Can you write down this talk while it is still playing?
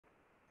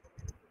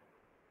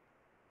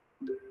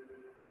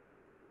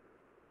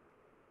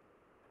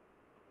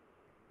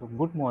So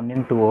good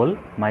morning to all.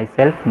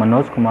 Myself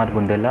Manoj Kumar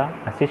Gundela,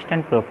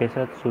 Assistant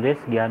Professor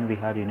Suresh Gyan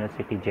Vihar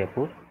University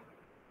Jaipur.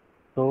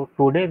 So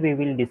today we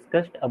will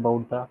discuss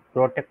about the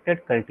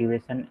protected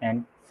cultivation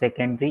and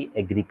secondary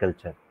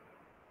agriculture.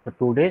 So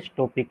today's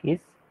topic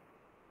is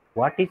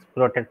what is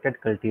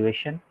protected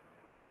cultivation,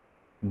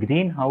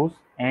 greenhouse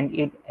and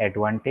its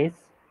advantage,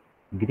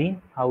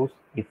 greenhouse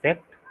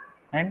effect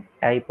and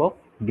type of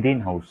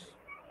greenhouse.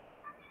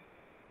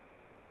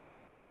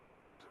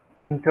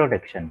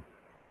 Introduction.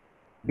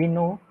 We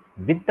know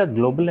with the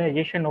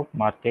globalization of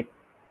market,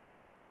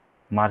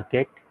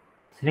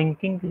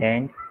 shrinking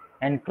land,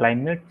 and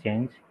climate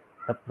change,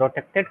 the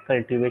protected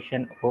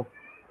cultivation of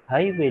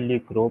high-value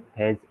crop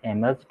has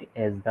emerged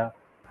as the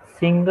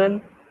single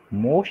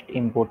most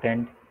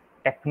important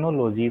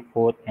technology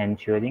for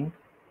ensuring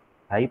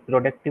high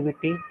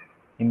productivity,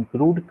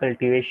 improved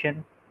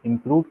cultivation,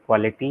 improved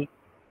quality,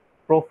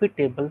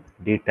 profitable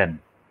return.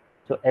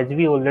 So as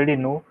we already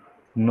know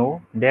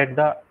that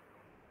the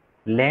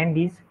land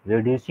is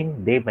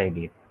reducing day by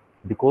day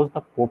because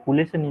the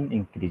population is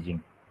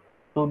increasing.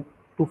 So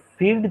to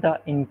feed the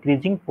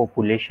increasing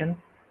population,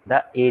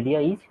 the area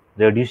is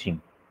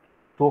reducing.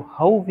 So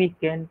how we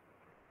can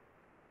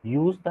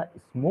use the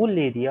small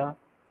area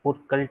for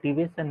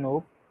cultivation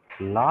of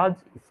large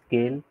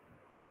scale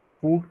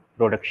food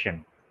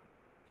production.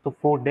 So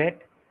for that,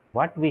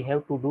 what we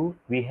have to do,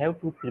 we have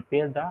to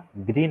prepare the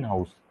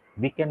greenhouse.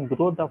 We can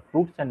grow the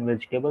fruits and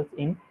vegetables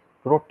in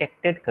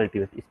protected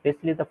cultivation,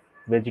 especially the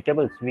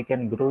vegetables we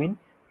can grow in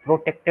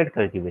protected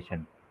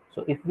cultivation.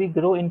 So if we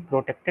grow in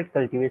protected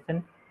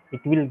cultivation,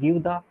 it will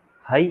give the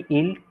high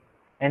yield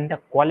and the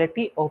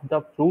quality of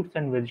the fruits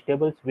and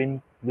vegetables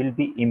will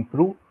be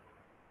improved,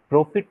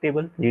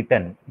 profitable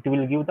return. It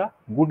will give the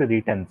good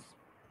returns.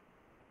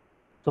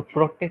 So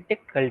protected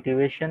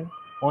cultivation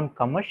on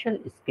commercial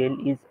scale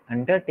is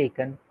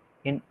undertaken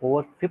in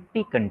over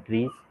 50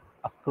 countries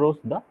across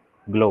the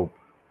globe.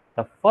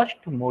 The first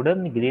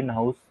modern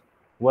greenhouse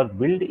were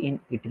built in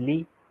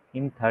Italy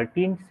in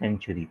 13th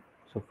century.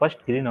 So first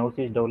greenhouse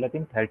is developed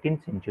in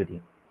 13th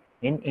century.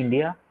 In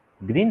India,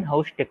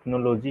 greenhouse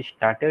technology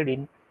started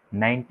in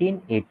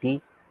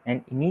 1980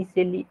 and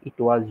initially it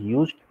was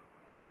used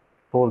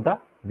for the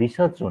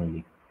research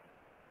only.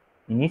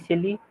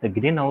 Initially, the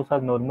greenhouse are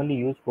normally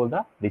used for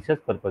the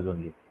research purpose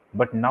only,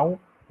 but now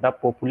the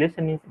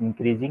population is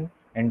increasing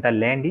and the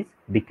land is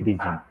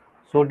decreasing.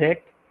 So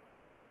that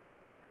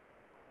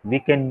we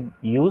can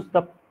use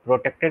the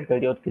protected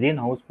culture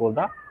greenhouse for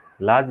the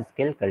large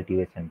scale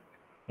cultivation.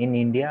 In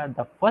India,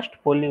 the first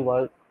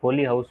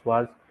polyhouse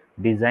was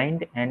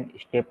designed and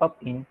stepped up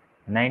in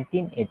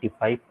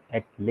 1985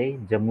 at Leh,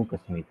 Jammu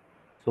Kashmir.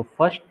 So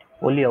first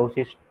polyhouse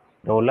is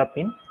developed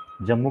in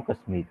Jammu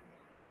Kashmir.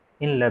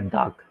 In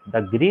Ladakh,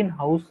 the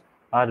greenhouses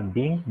are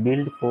being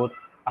built for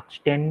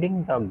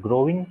extending the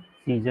growing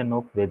season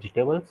of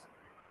vegetables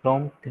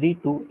from 3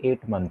 to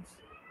 8 months.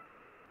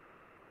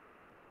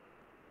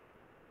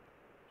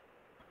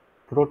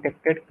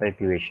 Protected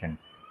cultivation.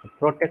 The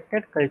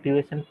protected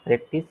cultivation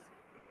practice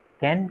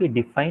can be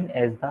defined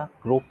as the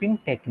cropping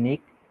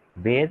technique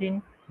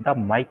wherein the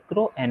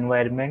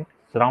microenvironment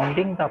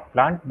surrounding the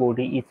plant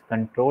body is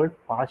controlled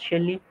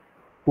partially,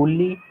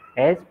 fully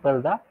as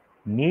per the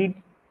need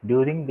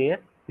during their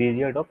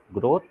period of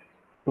growth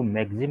to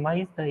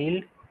maximize the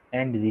yield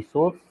and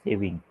resource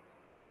saving.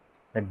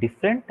 The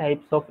different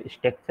types of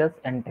structures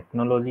and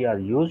technology are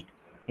used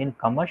in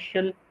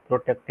commercial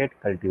protected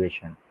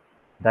cultivation.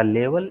 The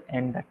level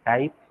and the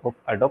type of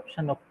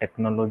adoption of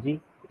technology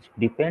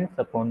depends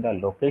upon the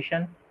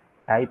location,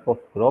 type of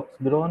crops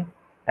grown,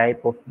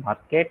 type of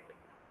market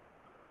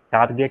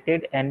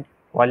targeted and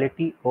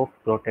quality of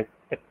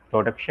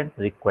production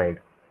required.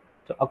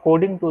 So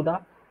according to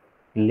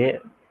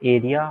the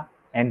area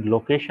and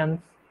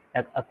locations,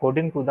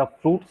 according to the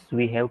fruits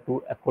we have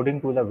to, according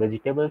to the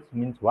vegetables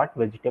means what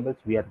vegetables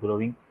we are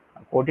growing,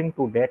 according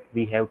to that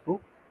we have to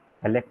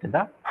select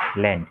the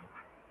land.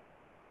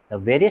 The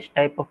various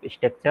type of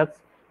structures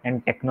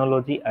and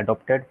technology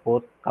adopted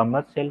for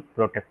commercial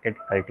protected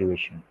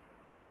cultivation.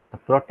 The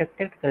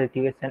protected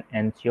cultivation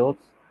ensures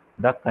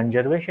the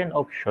conservation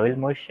of soil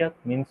moisture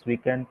means we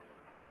can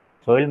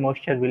soil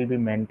moisture will be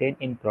maintained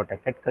in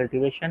protected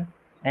cultivation,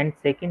 and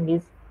second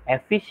is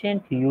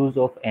efficient use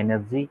of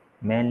energy,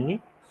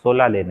 mainly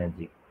solar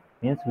energy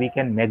means we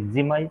can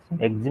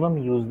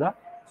maximum use the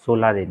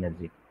solar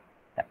energy.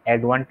 The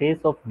advantage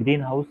of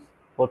greenhouse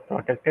for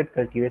protected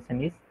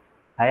cultivation is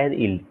higher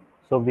yield.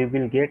 So we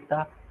will get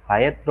the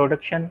higher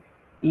production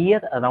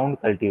year around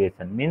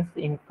cultivation means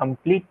in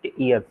complete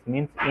years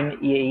means in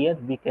a year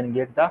we can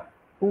get the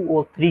two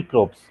or three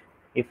crops.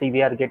 If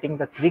we are getting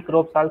the three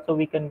crops also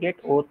we can get,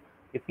 or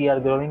if we are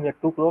growing the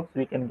two crops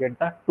we can get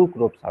the two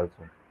crops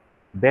also.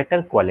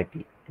 Better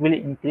quality. It will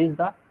increase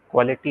the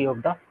quality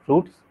of the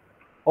fruits.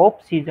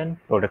 Off season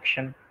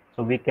production.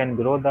 So we can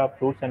grow the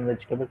fruits and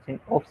vegetables in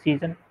off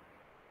season.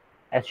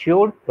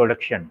 Assured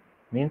production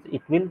means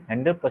it will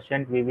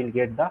 100% we will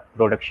get the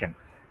production.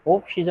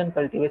 Off season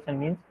cultivation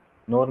means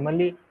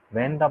normally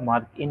when the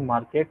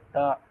market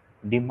the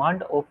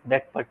demand of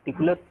that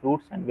particular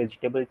fruits and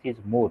vegetables is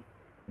more,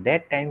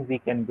 that time we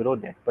can grow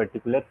that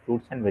particular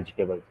fruits and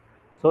vegetables.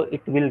 So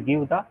it will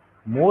give the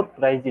more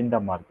price in the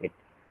market.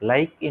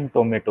 Like in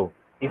tomato,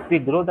 if we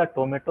grow the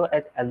tomato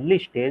at early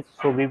stage,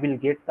 so we will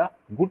get the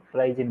good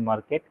price in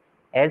market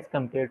as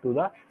compared to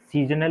the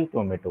seasonal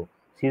tomato.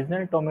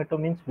 Seasonal tomato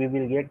means we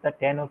will get the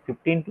 10 or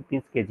 15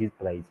 rupees kg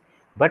price.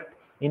 But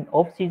in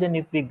off season,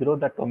 if we grow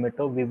the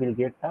tomato, we will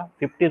get the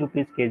 50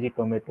 rupees kg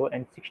tomato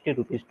and 60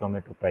 rupees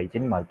tomato price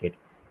in market.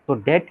 So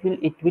that will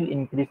it will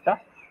increase the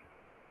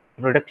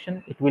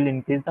production, it will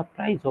increase the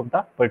price of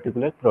the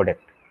particular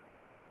product.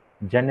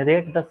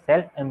 Generate the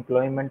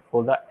self-employment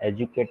for the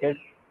educated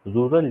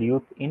rural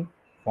youth in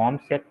farm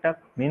sector,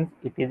 means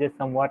it is a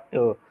somewhat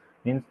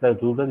means the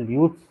rural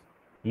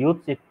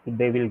youths if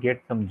they will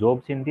get some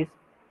jobs in this.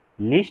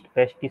 Least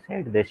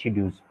pesticide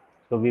residues,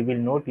 so we will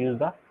not use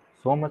the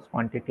so much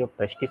quantity of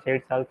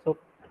pesticides also.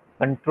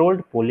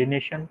 Controlled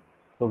pollination,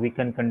 so we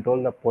can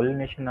control the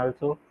pollination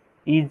also.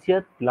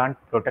 Easier plant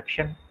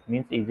protection,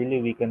 means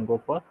easily we can go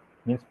for,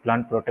 means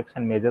plant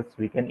protection measures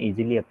we can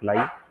easily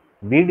apply.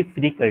 Weed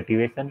free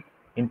cultivation,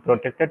 in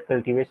protected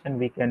cultivation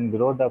we can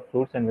grow the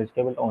fruits and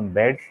vegetables on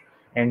beds,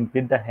 and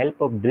with the help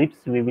of drips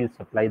we will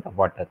supply the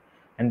water,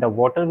 and the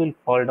water will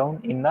fall down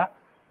in the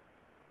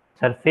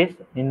surface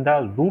in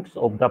the roots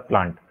of the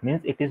plant,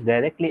 means it is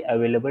directly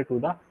available to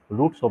the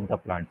roots of the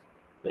plant.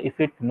 So if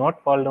it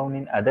not fall down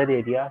in other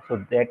area,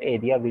 so that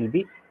area will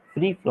be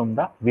free from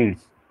the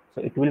weeds,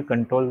 so it will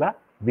control the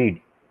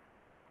weed.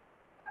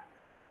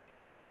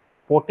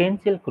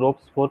 Potential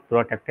crops for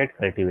protected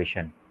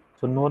cultivation.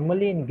 So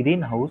normally in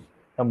greenhouse,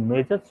 the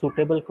major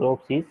suitable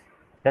crops is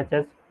such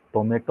as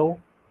tomato,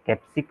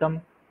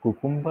 capsicum,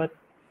 cucumber,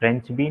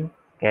 French bean,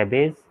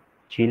 cabbage,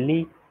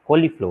 chili,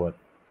 cauliflower.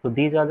 So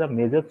these are the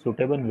major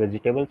suitable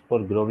vegetables for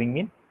growing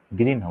in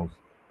greenhouse.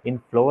 In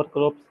flower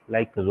crops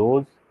like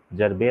rose,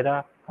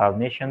 gerbera,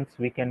 carnations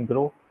we can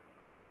grow,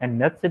 and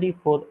nursery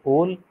for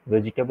all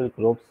vegetable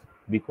crops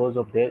because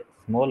of their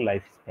small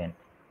lifespan.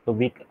 So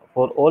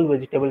for all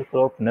vegetable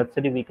crop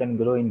nursery we can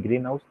grow in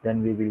greenhouse,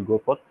 then we will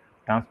go for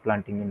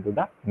transplanting into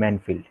the main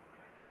field.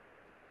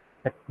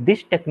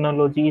 This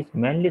technology is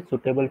mainly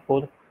suitable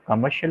for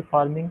commercial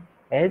farming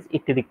as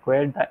it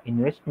required the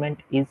investment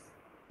is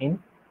in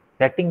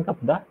setting up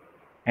the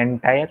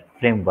entire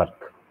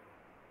framework,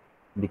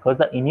 because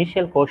the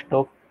initial cost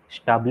of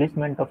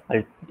establishment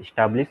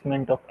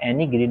of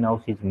any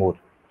greenhouse is more,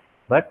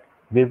 but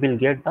we will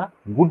get the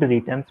good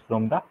returns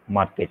from the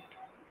market.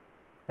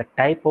 The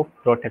type of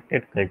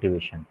protected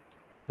cultivation.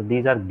 So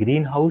these are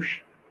greenhouse,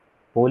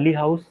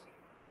 polyhouse,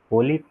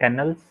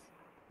 polytunnels,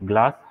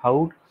 glass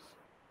house,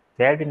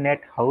 shade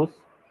net house,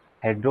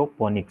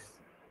 hydroponics.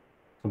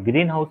 So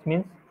greenhouse,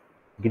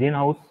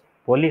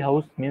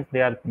 polyhouse means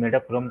they are made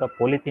up from the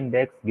polythene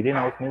bags.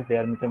 Greenhouse means they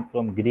are made up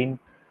from green.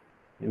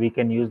 We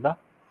can use the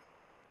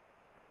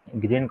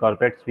green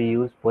carpets we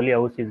use.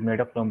 Polyhouse is made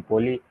up from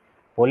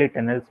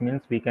polytunnels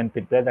means we can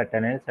prepare the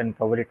tunnels and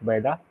cover it by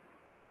the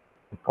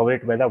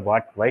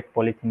white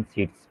polythene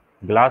sheets.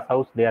 Glass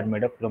house, they are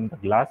made up from the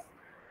glass.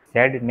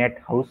 Shade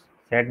net house,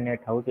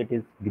 it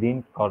is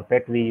green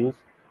carpet we use.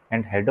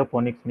 And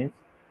hydroponics means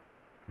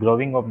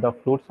growing of the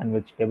fruits and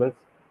vegetables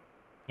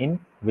in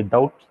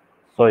without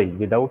soil,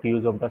 without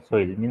use of the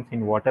soil, means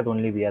in water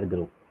only we are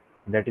grow.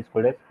 That is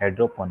called as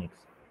hydroponics.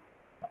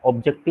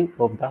 Objective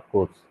of the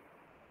course.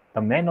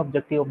 The main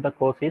objective of the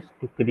course is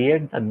to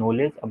create the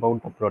knowledge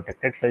about the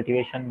protected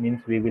cultivation, means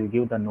we will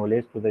give the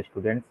knowledge to the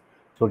students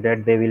so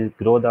that they will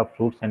grow the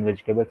fruits and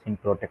vegetables in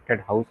protected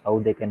house, how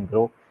they can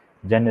grow,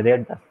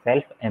 generate the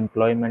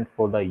self-employment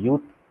for the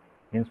youth,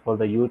 means for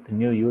the youth,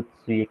 new youth,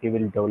 CET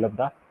will develop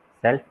the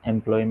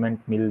self-employment,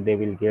 means they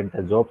will get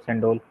the jobs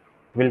and all,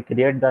 will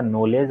create the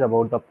knowledge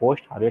about the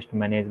post-harvest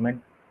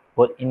management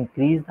for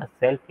increase the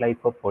shelf life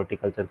of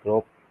horticulture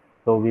crop.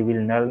 So we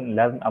will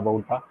learn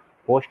about the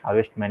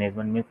post-harvest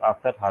management, means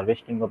after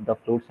harvesting of the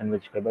fruits and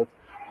vegetables,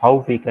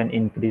 how we can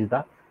increase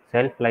the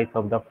shelf life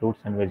of the fruits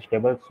and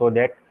vegetables so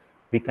that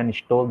we can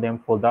store them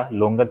for the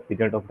longer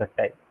period of the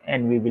time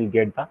and we will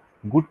get the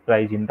good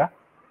price in the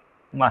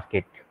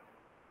market.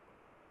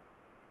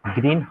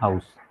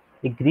 Greenhouse.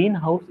 A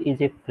greenhouse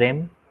is a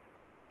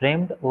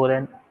framed or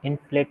an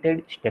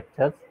inflated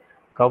structure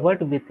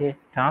covered with a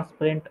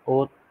transparent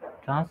or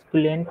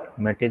translucent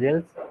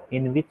materials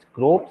in which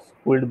crops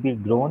could be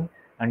grown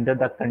under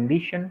the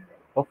condition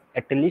of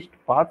at least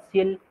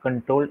partial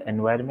controlled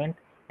environment,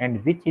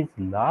 and which is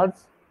large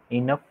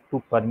enough to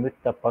permit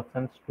the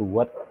persons to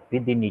work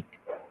within it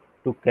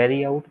to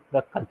carry out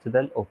the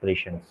cultural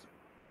operations.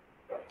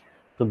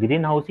 So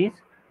greenhouse is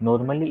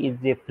normally is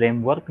a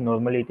framework.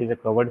 Normally it is a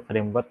covered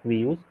framework we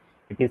use.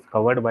 It is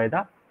covered by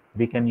the,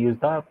 we can use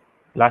the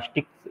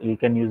plastics. We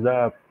can use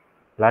the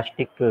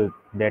plastic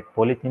that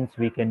polythenes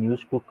we can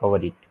use to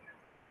cover it.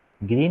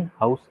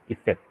 Greenhouse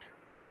effect.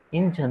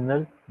 In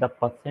general, the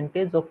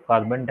percentage of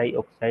carbon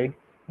dioxide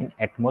in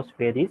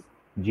atmosphere is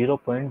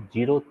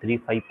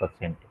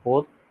 0.035%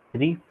 or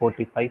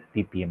 345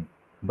 ppm.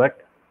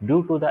 But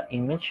due to the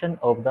emission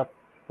of the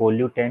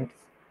pollutants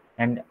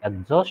and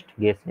exhaust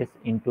gases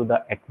into the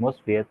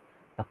atmosphere,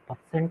 the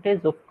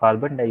percentage of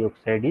carbon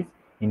dioxide is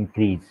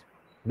increased,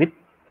 which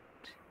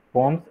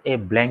forms a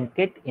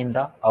blanket in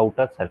the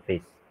outer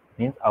surface.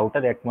 Means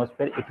outer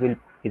atmosphere it will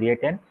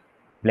create an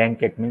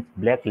blanket, means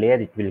black layer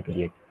it will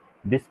create.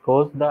 This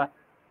causes the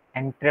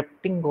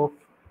entrapping of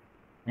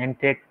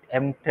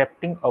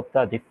entrapping of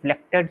the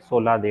reflected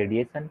solar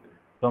radiation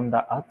from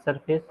the Earth's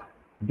surface.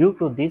 Due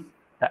to this,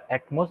 the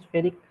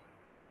atmospheric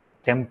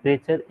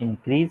temperature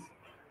increase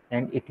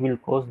and it will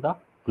cause the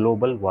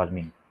global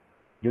warming.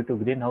 Due to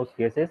greenhouse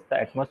gases, the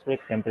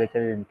atmospheric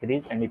temperature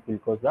increase and it will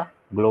cause the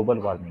global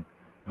warming.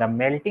 The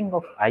melting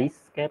of ice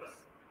caps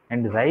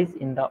and rise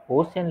in the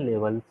ocean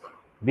levels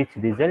which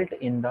result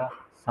in the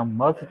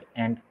submerged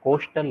and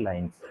coastal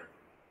lines.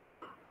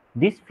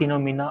 This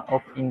phenomena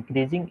of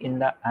increasing in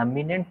the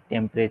ambient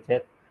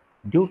temperature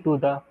due to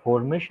the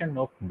formation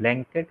of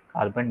blanket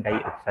carbon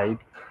dioxide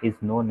is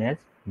known as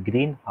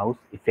greenhouse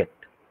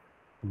effect.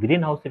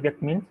 Greenhouse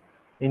effect means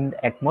in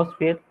the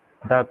atmosphere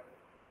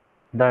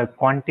the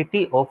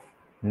quantity of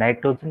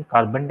nitrogen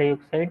carbon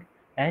dioxide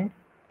and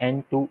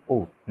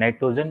N2O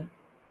nitrogen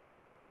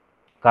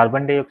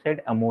carbon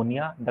dioxide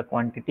ammonia the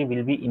quantity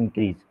will be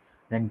increased.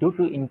 Then due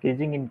to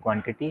increasing in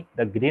quantity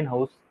the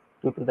greenhouse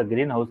due to the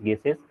greenhouse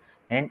gases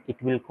and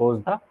it will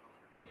cause the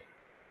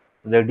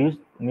reduced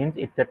means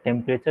if the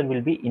temperature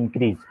will be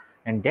increased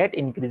and that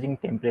increasing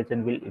temperature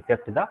will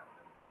affect the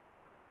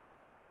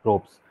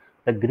crops.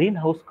 The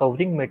greenhouse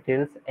covering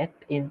materials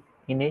act in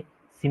a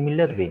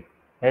similar way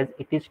as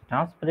it is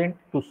transparent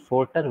to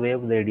shorter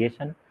wave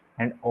radiation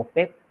and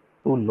opaque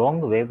to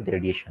long wave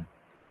radiation.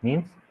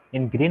 Means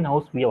in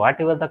greenhouse we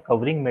whatever the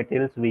covering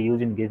materials we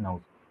use in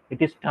greenhouse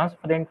it is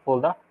transparent for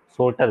the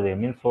shorter wave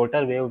means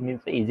shorter wave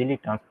means easily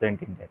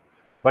transparent in that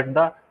but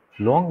the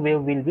long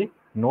wave will be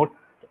not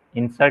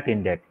insert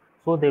in that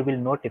so they will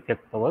not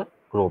affect our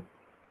crop.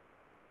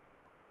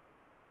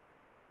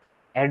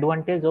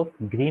 Advantage of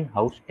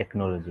greenhouse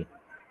technology.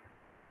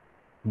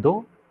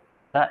 Though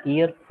the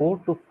year 4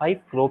 to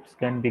 5 crops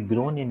can be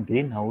grown in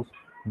greenhouse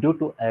due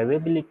to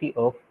availability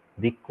of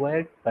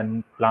required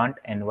plant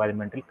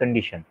environmental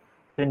condition.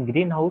 So in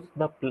greenhouse,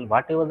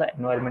 whatever the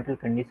environmental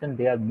condition,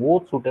 they are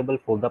more suitable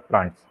for the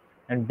plants,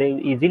 and they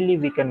easily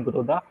we can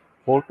grow the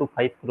 4 to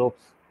 5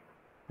 crops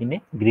in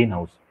a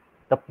greenhouse.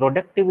 The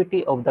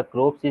productivity of the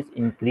crops is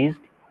increased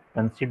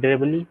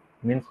considerably,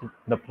 means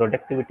the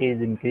productivity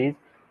is increased.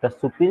 The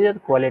superior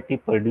quality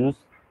produce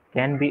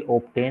can be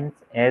obtained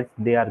as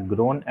they are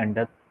grown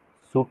under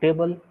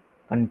suitable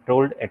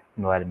controlled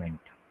environment.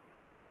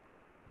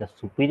 The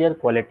superior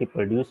quality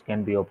produce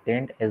can be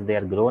obtained as they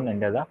are grown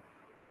under the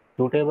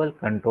suitable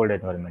controlled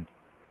environment.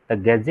 The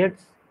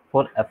gadgets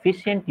for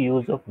efficient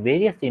use of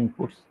various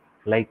inputs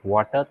like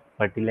water,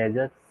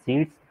 fertilizers,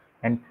 seeds,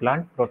 and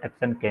plant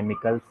protection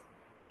chemicals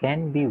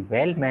can be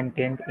well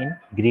maintained in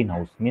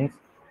greenhouse. Means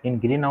in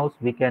greenhouse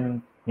we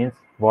can means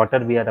water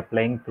we are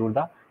applying through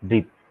the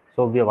drip.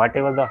 So we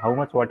whatever the how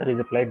much water is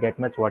applied that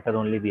much water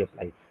only we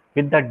apply.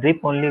 With the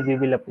drip only we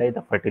will apply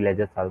the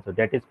fertilizers also.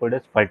 That is called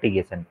as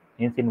fertigation.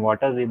 Means in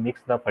water we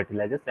mix the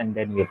fertilizers and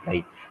then we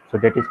apply. So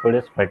that is called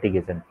as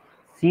fertigation.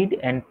 Seed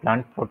and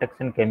plant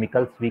protection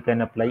chemicals we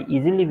can apply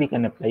easily we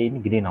can apply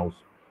in greenhouse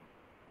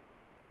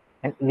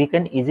and we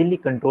can easily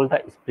control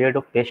the spread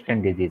of pest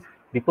and disease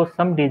because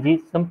some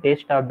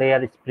pests are they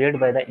are sprayed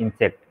by the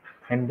insect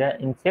and the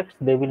insects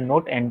they will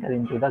not enter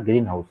into the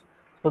greenhouse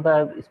so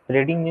the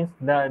spreading means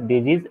the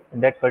disease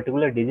that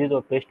particular disease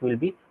or pest will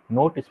be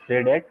not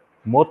spread at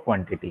more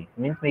quantity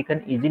means we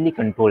can easily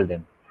control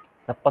them.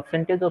 The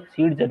percentage of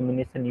seed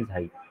germination is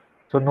high.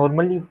 So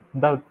normally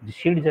the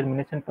seed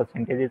germination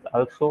percentage is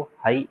also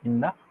high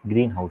in the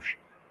greenhouse.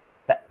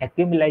 The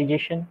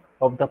accumulation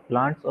of the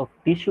plants of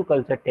tissue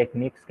culture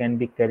techniques can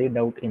be carried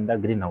out in the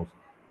greenhouse.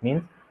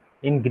 Means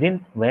in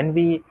green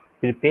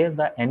prepare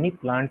the any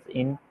plants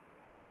in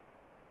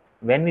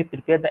when we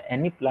prepare the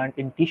any plant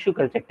in tissue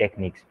culture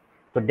techniques,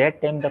 so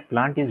that time the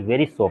plant is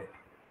very soft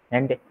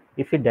and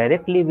if we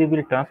directly we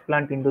will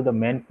transplant into the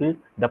main field,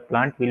 the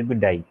plant will be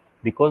die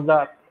because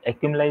the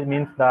accumulate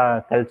means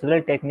the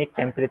cultural technique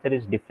temperature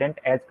is different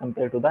as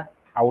compared to the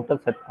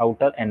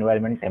outer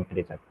environment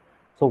temperature.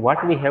 So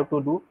what we have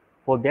to do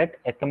for that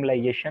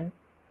accumulation,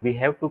 we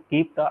have to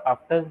keep the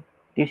after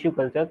tissue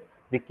culture,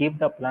 we keep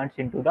the plants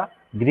into the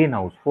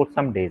greenhouse for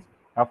some days.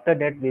 After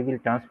that, we will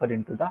transfer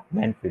into the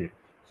main field.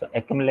 So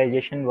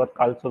accumulation work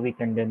also we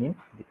can do in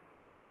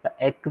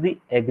the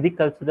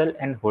agricultural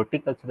and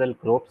horticultural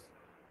crops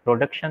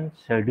production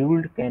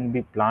scheduled can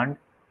be planned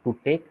to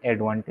take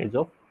advantage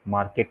of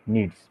market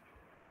needs.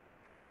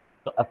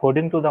 So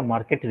according to the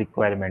market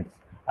requirements,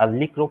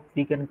 early crop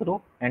we can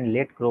grow and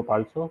late crop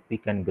also we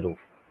can grow.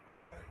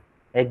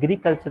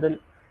 Agricultural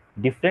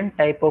different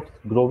type of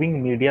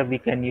growing media we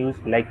can use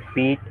like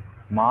peat,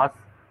 mass,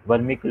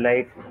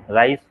 vermiculite,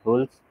 rice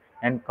hulls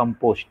and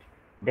compost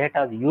that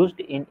are used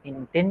in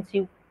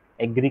intensive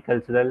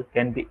agricultural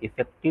can be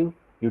effective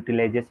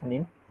utilization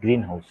in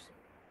greenhouse.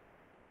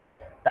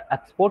 The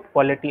export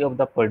quality of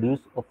the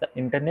produce of the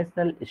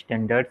international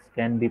standards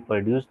can be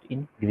produced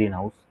in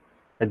greenhouse.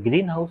 The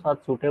greenhouse are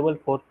suitable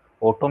for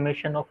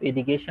automation of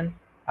irrigation,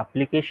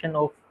 application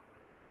of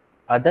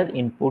other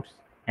inputs,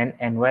 and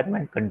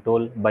environment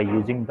control by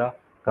using the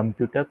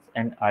computers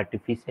and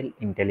artificial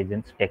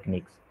intelligence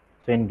techniques.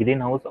 So in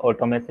greenhouse,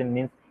 automation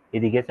means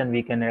irrigation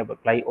we can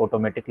apply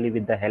automatically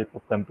with the help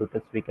of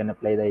computers. We can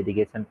apply the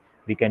irrigation.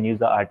 We can use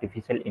the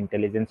artificial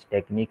intelligence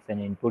techniques and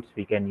inputs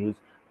we can use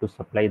to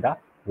supply the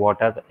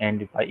water,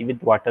 and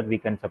with water we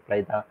can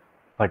supply the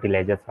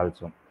fertilizers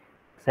also.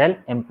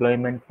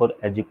 Self-employment for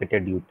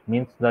educated youth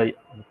means the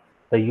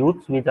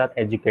youths which are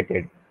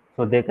educated,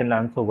 so they can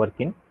also work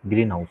in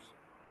greenhouse.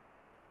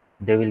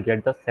 They will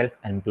get the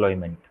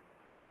self-employment.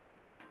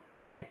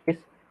 This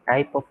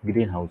type of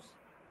greenhouse.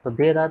 So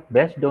there are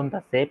based on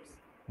the shapes,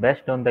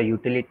 based on the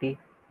utility,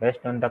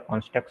 based on the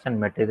construction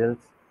materials,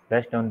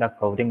 based on the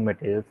covering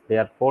materials. There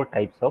are four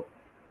types of.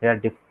 They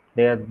are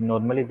they are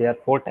normally there are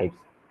four types.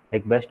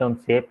 Like based on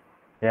shape,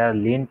 there are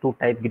lean-to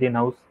type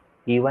greenhouse,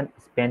 even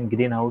span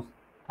greenhouse,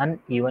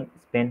 uneven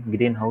span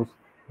greenhouse,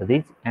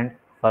 ridge and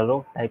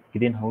furrow type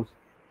greenhouse,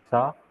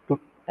 saw-tooth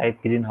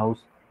type greenhouse,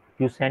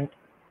 quiescent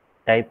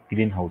type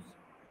greenhouse.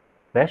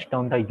 Based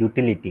on the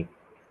utility,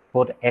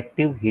 for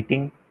active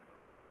heating,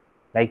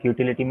 like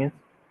utility means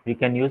we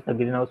can use the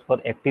greenhouse for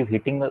active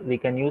heating, we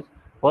can use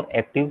for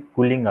active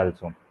cooling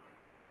also.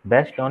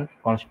 Based on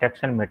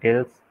construction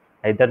materials,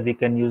 either we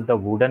can use the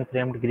wooden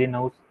framed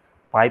greenhouse,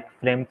 pipe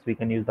frames we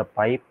can use the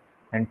pipe,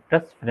 and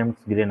truss framed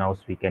greenhouse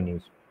we can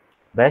use.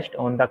 Based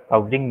on the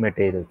covering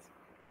materials,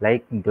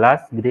 like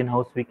glass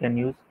greenhouse we can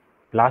use,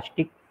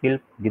 plastic film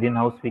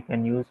greenhouse we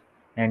can use,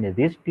 and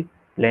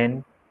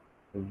plain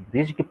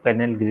rigid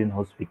panel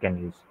greenhouse we can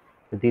use.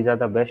 So these are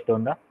the best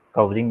on the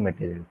covering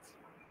materials.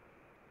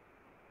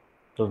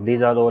 So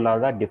these are all are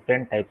the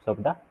different types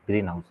of the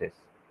greenhouses.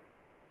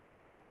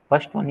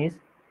 First one is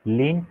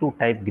lean-to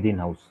type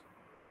greenhouse.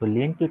 So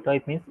lean-to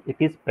type means it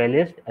is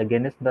placed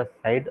against the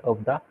side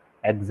of the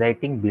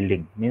exciting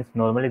building. Means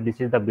normally this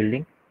is the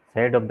building,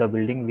 side of the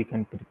building we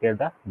can prepare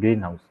the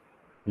greenhouse.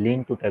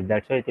 Lean-to type.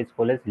 That's why it is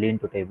called as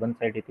lean-to type. One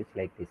side it is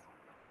like this.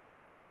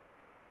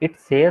 It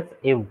shares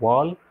a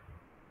wall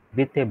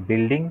with a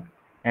building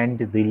and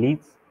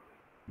release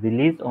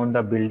on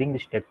the building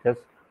structures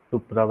to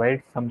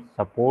provide some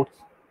supports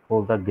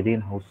for the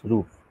greenhouse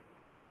roof.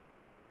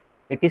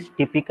 It is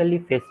typically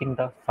facing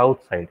the south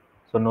side.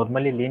 So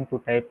normally lean-to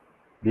type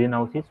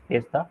greenhouses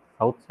face the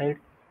south side.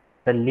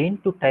 The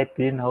lean-to type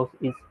greenhouse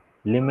is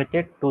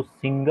limited to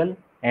single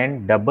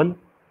and double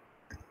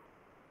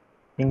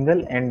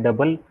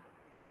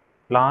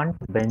plant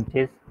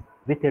benches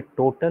with a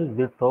total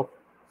width of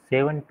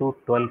 7 to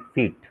 12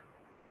 feet.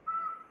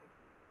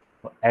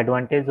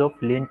 Advantage of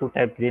lean-to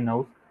type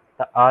greenhouse: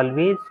 the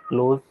always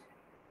close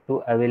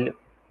to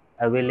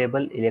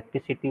available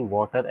electricity,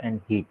 water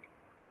and heat.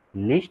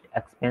 Least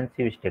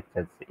expensive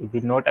structures. It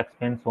will not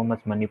expend so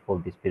much money for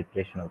this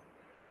preparation of.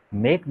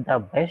 Make the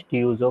best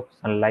use of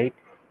sunlight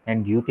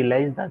and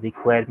utilize the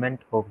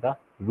requirement of the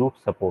roof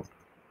support.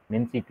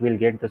 Means it will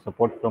get the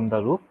support from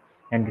the roof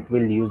and it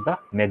will use the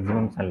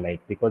maximum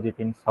sunlight because it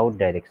in south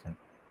direction.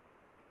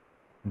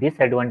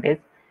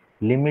 Disadvantage: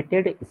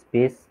 limited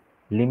space,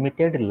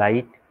 limited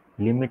light,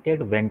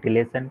 limited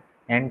ventilation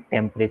and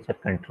temperature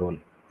control.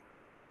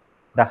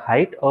 The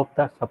height of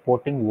the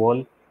supporting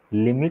wall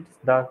limits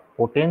the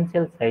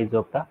potential size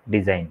of the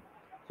design.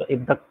 So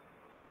if the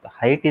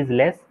height is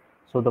less,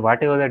 so the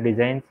whatever the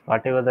designs,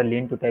 whatever the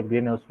lean to type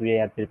greenhouse we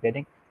are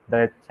preparing,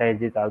 the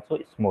size is also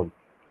small.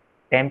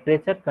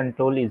 Temperature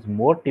control is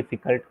more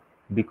difficult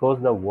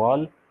because the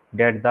wall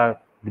that the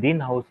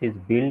greenhouse is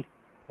built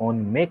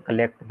on may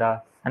collect the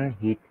sun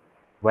heat,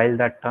 while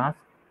the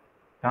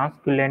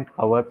translucent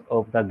covers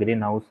of the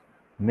greenhouse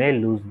may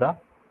lose the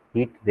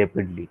heat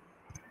rapidly.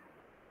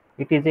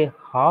 It is a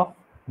half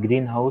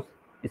greenhouse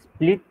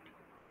split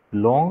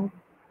along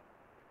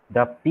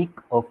the peak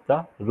of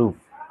the roof.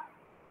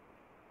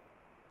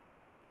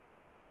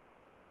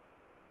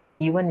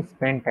 Even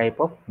span type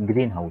of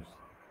greenhouse.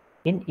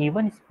 In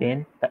even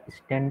span, the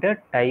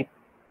standard type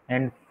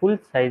and full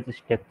size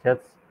structures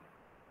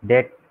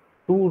that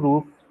two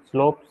roof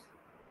slopes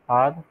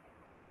are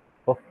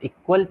of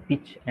equal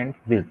pitch and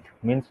width.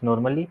 Means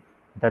normally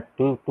the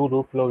two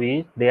roof slopes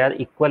is they are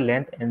equal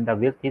length and the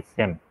width is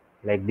same.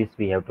 Like this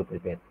we have to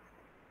prepare.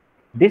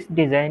 This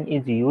design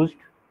is used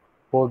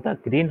for the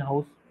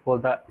greenhouse for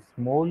the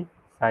small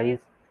size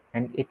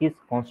and it is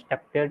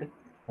constructed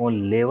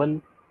on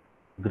level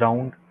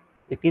ground.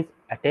 It is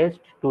attached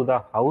to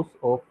the house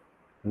of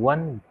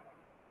one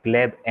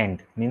glab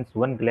end. Means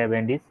one glab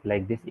end is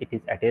like this. It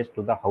is attached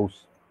to the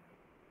house.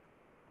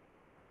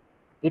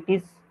 It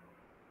is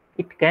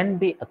it can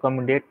be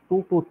accommodate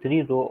 2 to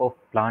 3 row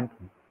of plant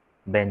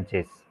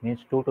benches. Means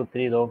 2 to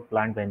 3 row of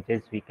plant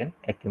benches we can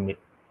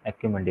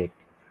accommodate.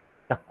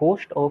 The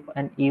cost of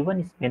an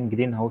even span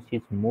greenhouse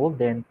is more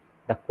than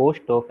the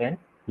cost of an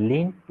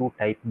lean-to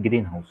type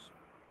greenhouse,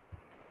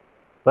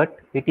 but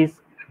it is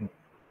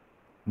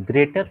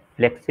greater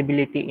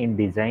flexibility in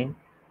design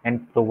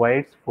and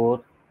provides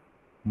for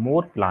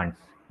more plants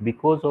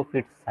because of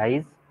its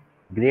size,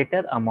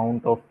 greater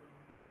amount of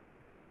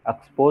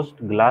exposed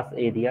glass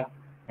area,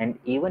 and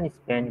even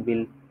span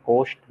will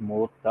cost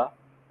more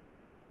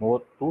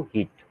to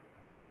heat.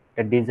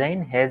 The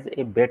design has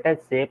a better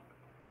shape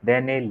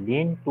than a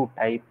lean-to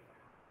type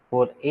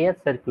for air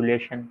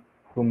circulation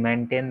to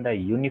maintain the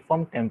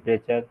uniform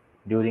temperature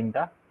during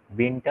the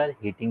winter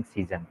heating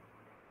season.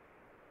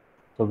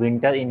 So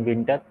in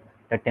winter,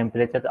 the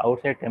temperature, the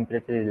outside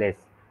temperature is less.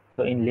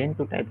 So in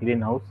lean-to type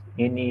greenhouse,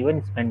 in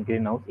even span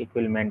greenhouse, it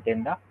will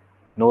maintain the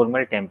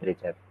normal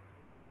temperature.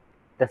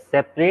 The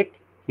separate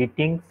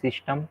heating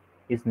system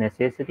is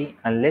necessary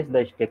unless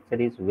the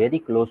structure is very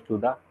close to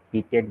the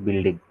heated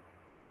building.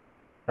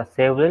 The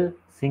several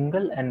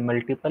single and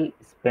multiple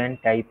span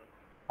types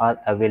are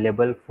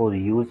available for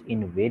use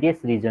in various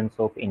regions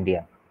of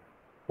India.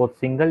 For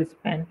single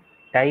span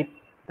type,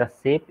 the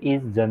shape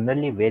is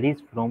generally varies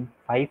from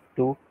 5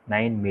 to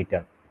 9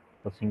 meter.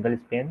 For single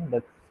span,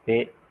 the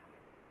shape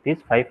is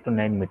 5 to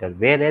 9 meter,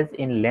 whereas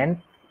in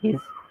length is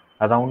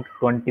around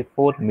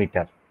 24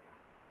 meter.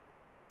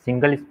 In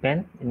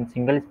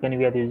single span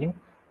we are using,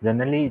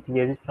 generally it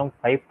varies from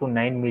 5 to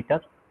 9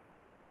 meter,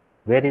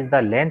 whereas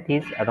the length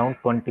is around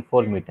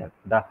 24 meter.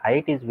 The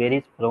height is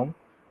varies from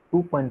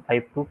 2.5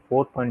 to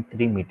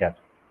 4.3 meter.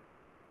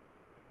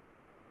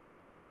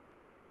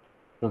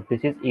 So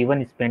this is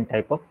even span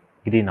type of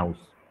greenhouse.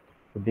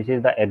 So this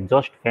is the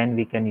exhaust fan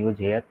we can use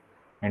here,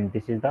 and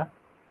this is the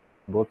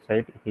both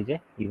side it is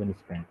a even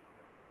span.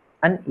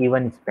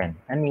 Uneven span.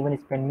 Uneven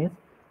span means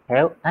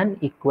have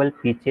unequal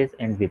pitches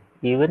and width.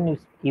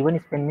 Even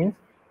span means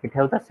it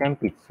have the same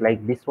pitch.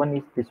 Like this one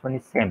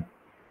is same.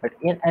 But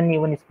in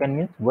uneven span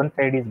means one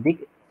side is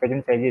big,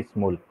 second side is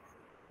small.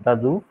 The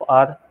roof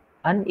are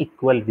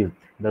unequal width.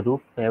 The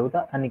roof have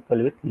the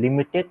unequal width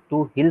limited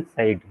to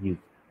hillside use.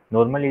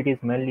 Normally it is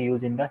mainly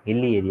used in the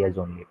hilly areas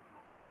only.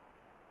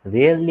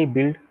 Rarely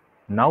built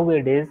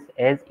nowadays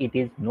as it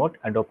is not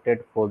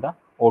adopted for the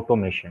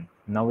automation.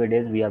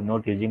 Nowadays we are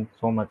not using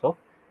so much of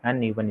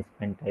uneven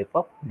span type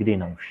of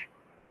greenhouse.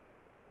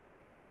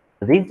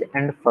 Ridge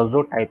and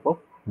furrow type of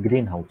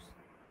greenhouse.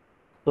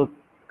 So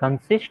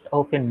consist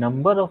of a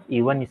number of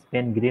even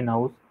span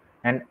greenhouse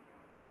and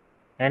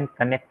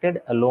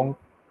connected along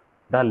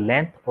the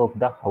length of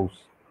the house.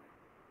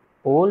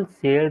 All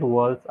shared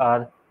walls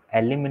are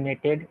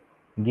eliminated,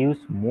 gives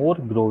more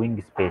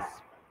growing space.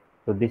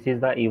 So this is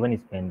the even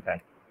span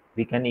type.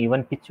 We can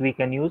even pitch we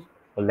can use,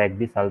 or like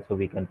this also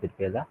we can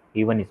prepare the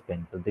even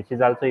span. So this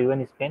is also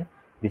even span.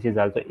 This is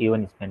also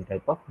even span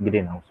type of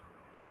greenhouse.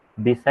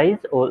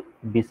 Besides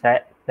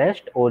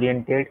best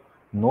oriented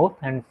north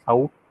and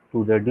south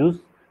to reduce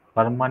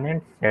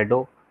permanent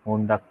shadow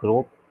on the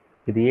crop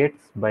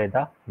creates by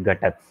the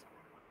gutters.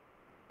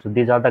 So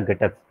these are the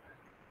gutters.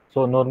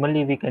 So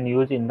normally we can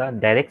use in the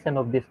direction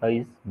of this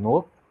is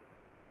north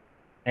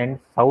and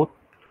south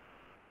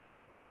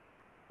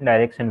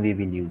direction we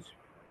will use.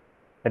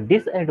 The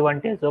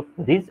disadvantage of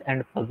ridge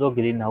and furrow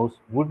greenhouse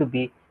would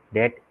be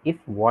that if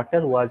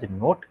water was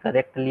not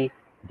correctly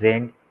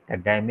drained, the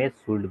damage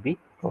should be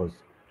caused.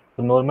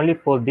 So normally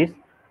for this,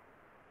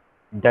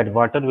 that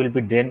water will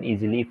be drained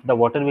easily. If the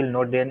water will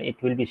not drain,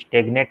 it will be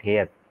stagnant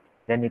here.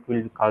 Then it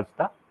will cause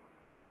the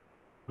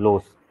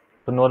loss.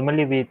 So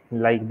normally we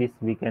like this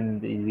we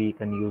can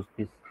use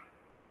this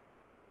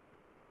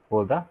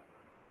for the,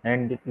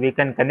 and we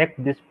can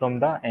connect this from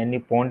the any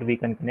pond we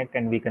can connect,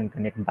 and we can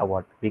connect the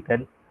water, we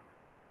can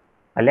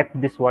collect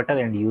this water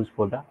and use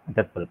for the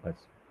other purpose.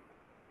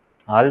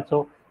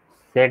 Also,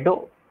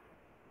 shadow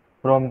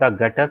from the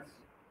gutters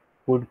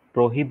could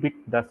prohibit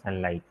the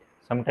sunlight.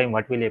 Sometime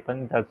what will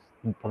happen, the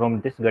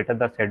from this gutter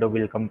the shadow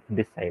will come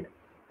this side,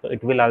 so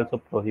it will also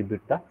prohibit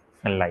the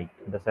sunlight.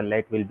 The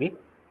sunlight will be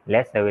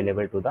less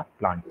available to the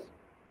plants.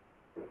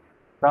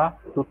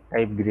 Sawtooth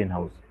type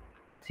greenhouse.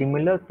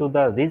 Similar to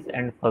the ridge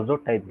and furrow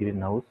type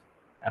greenhouse,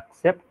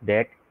 except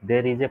that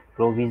there is a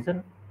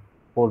provision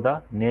for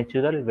the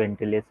natural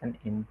ventilation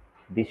in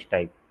this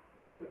type.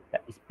 The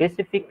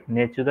specific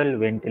natural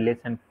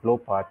ventilation flow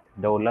path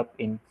develop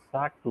in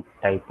sawtooth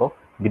type of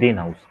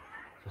greenhouse.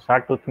 So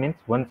sawtooth means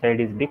one side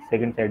is big,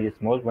 second side is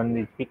small, one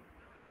is big.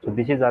 So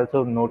this is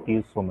also not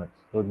used so much.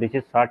 So this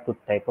is sawtooth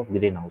type of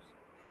greenhouse.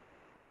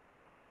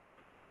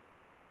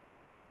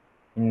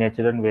 In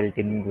natural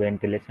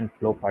ventilation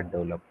flow path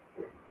develop.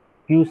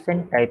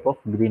 Quiescent type of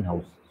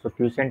greenhouse. So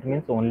quiescent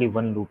means only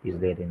one loop is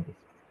there in this.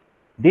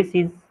 This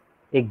is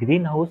a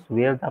greenhouse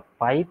where the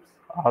pipes,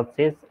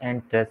 arches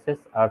and trusses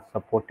are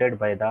supported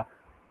by the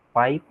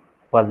pipe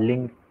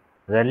purling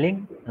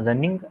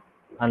running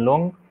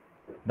along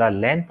the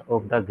length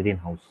of the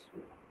greenhouse.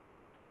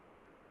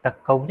 The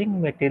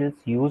covering materials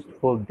used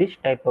for this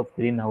type of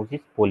greenhouse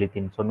is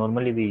polythene. So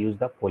normally we use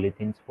the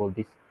polythenes for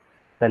this.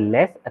 The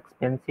less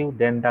expensive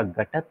than the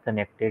gutter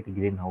connected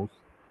greenhouse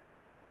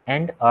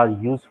and are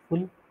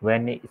useful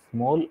when a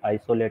small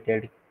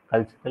isolated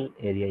cultural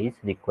area is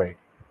required.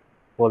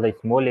 For the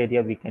small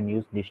area, we can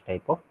use this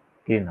type of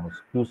greenhouse,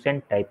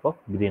 quiescent type of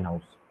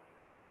greenhouse.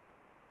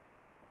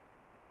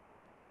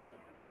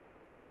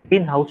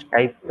 Greenhouse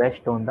type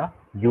based on the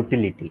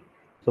utility.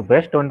 So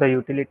based on the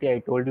utility, I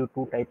told you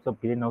two types of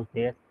greenhouse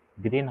there.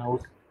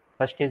 Greenhouse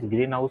First is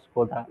greenhouse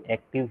for the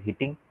active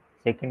heating,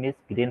 second is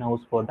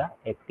greenhouse for the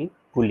active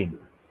cooling.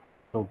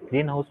 So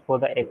greenhouse for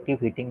the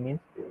active heating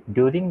means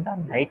during the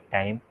night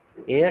time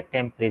air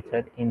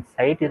temperature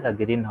inside the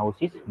greenhouse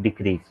is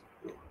decreased.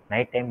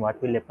 Night time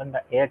what will happen?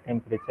 The air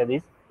temperature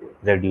is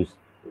reduced.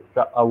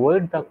 To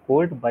avoid the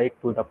cold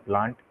bite to the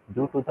plant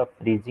due to the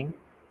freezing,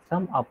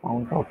 some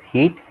amount of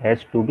heat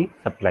has to be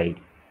supplied.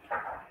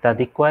 The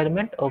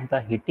requirement of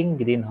the heating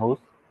greenhouse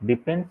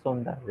depends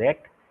on the rate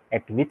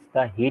at which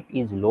the heat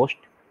is lost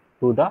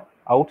to the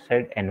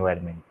outside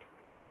environment.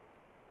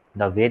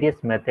 The various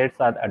methods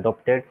are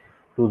adopted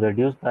to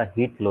reduce the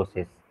heat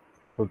losses.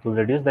 So to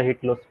reduce the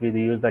heat loss, we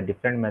use the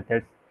different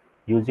methods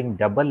using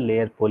double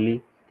layer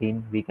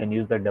polythene. We can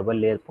use the double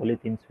layer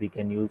polythenes. We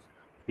can use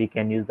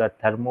the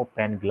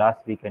thermopan glass.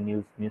 We can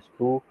use means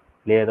two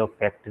layer of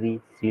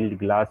factory sealed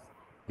glass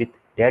with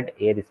dead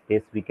air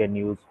space. We can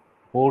use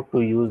or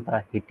to use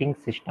the heating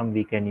system.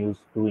 We can use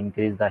to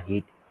increase the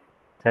heat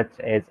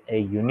such as a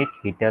unit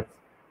heaters,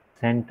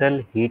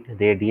 central heat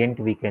radiant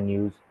we can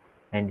use,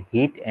 and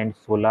heat and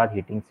solar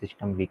heating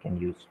system we can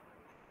use.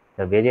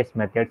 The various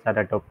methods are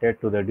adopted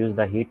to reduce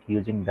the heat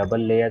using double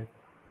layer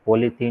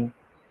polythene,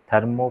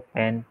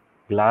 thermopan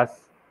glass,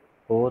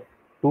 or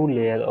two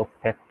layer of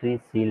factory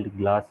sealed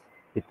glass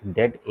with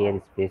dead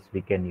air space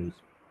we can use.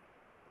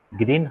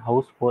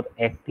 Greenhouse for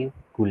active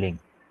cooling.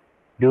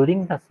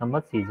 During the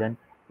summer season,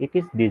 it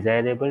is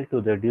desirable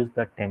to reduce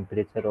the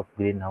temperature of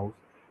greenhouse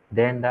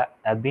than the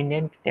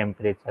ambient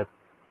temperature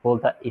for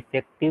the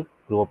effective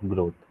crop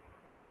growth.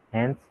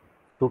 Hence,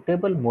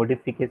 suitable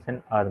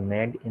modifications are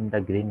made in the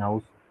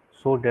greenhouse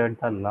so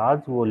that the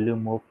large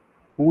volume of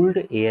cooled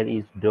air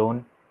is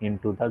drawn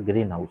into the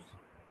greenhouse.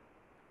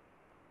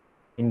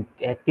 In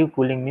active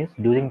cooling means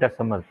during the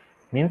summer,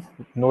 means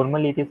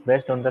normally it is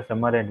based on the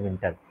summer and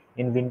winter.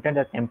 In winter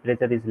the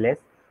temperature is less,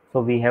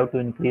 so we have to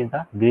increase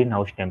the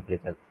greenhouse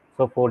temperature.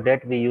 So for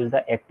that we use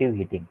the active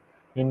heating.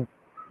 In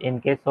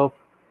in case of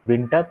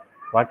winter,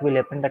 what will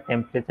happen? The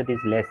temperature is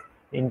less.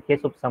 In case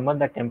of summer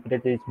the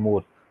temperature is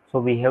more, so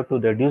we have to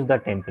reduce the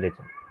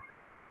temperature.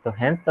 So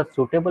hence the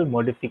suitable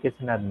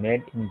modifications are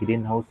made in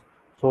greenhouse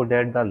so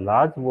that the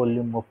large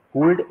volume of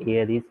cooled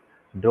air is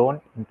drawn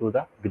into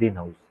the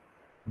greenhouse.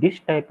 This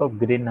type of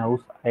greenhouse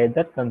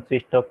either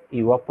consists of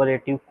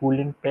evaporative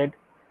cooling pad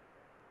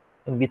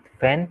with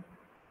fan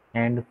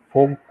and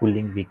foam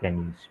cooling we can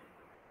use.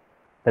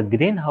 The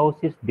greenhouse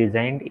is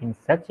designed in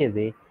such a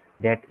way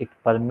that it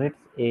permits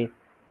a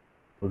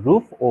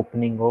roof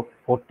opening of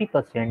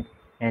 40%,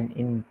 and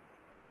in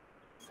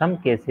some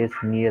cases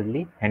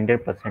nearly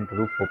 100%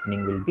 roof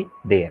opening will be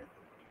there.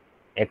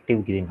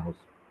 Active greenhouse.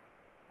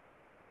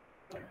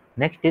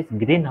 Next is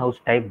greenhouse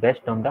type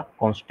based on the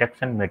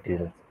construction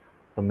materials.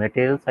 So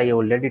materials I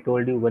already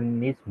told you,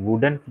 one is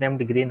wooden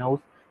framed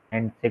greenhouse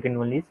and second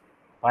one is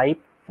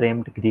pipe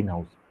framed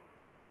greenhouse.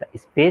 The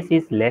space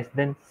is less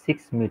than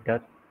 6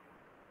 meter.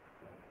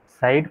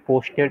 Side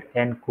posted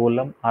and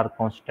column are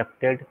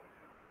constructed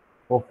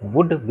of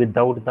wood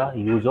without the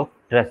use of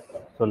truss.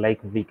 So like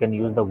we can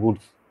use the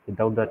woods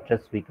without the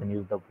truss, we can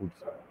use the woods.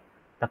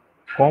 The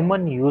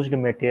common used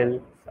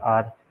materials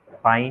are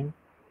pine,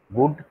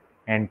 wood,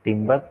 and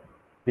timber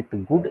with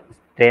good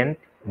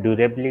strength,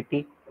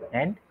 durability,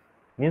 and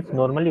means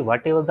normally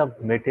whatever the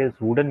materials,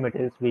 wooden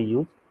materials we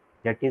use,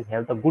 that is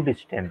have the good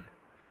strength.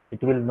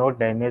 It will not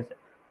damage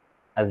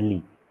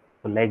early.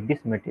 So like this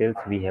materials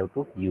we have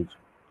to use.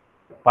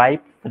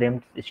 Pipe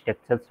framed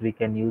structures we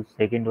can use.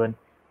 Second one,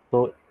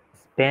 so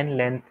span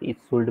length is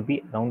should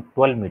be around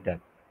 12 meter.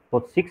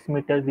 For 6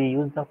 meter we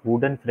use the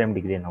wooden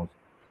framed greenhouse.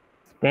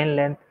 Span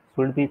length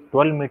should be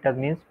 12 meter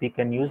means we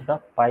can use the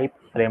pipe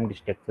framed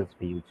structures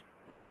we use.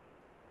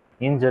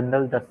 In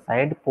general, the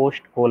side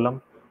post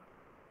column,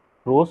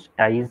 cross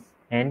ties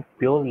and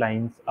pure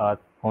lines are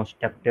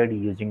constructed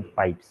using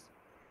pipes.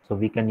 So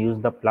we can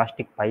use the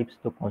plastic pipes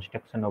to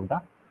construction of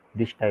the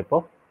this type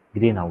of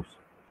greenhouse.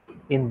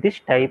 In this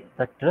type,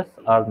 the truss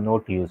are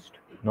not used.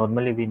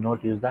 Normally we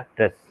not use the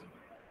truss.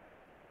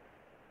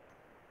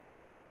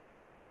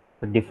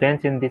 The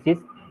difference in this is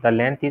the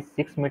length is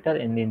 6 meter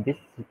and in this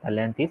the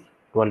length is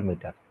 12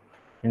 meter.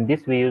 In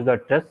this we use the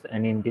truss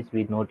and in this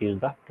we not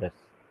use the truss.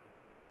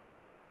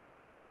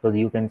 So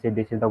you can say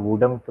this is the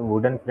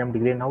wooden framed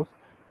greenhouse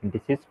and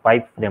this is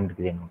pipe framed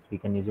greenhouse. We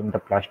can use the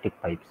plastic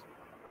pipes.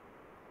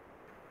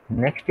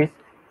 Next is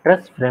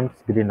truss framed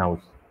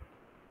greenhouse.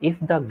 If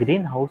the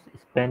greenhouse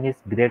span is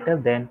greater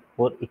than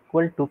or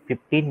equal to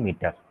 15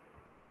 meter,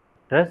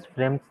 truss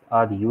frames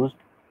are used.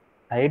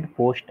 Side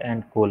post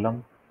and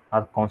column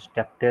are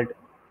constructed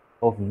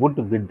of wood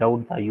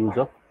without the use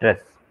of truss.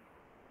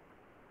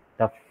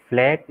 The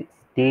flat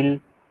steel,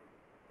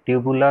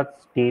 tubular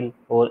steel,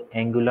 or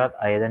angular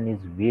iron is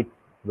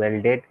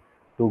welded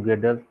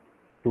together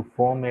to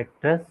form a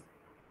truss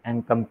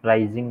and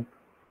comprising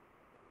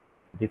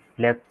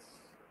reflex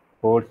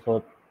boards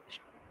or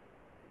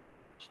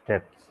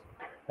struts.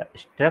 The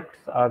struts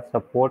are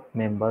support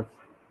members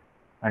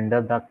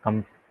under the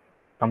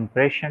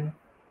compression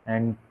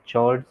and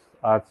chords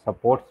are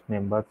support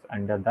members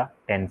under the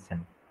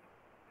tension.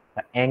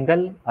 The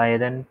angle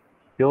iron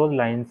pure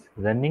lines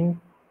running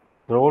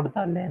throughout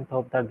the length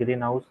of the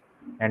greenhouse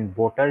and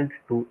bolted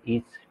to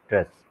each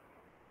truss.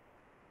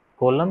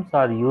 Columns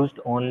are used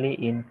only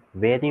in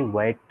very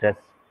wide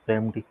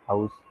truss-framed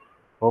houses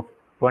of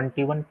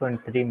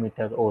 21.3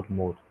 meters or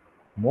more.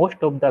 Most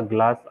of the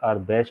glass are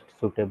best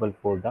suitable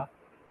for the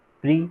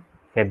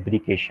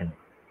prefabrication.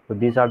 So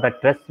these are the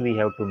truss we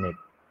have to make.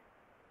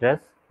 Truss,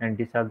 and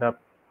these are the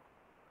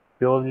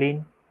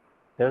purlin,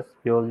 truss,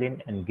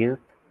 purlin and gilt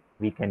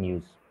we can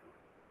use.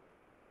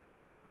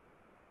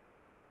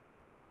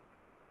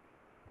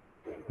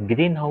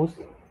 Greenhouse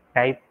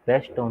type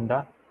based on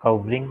the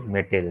covering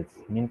materials,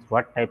 means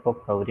what type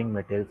of covering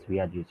materials we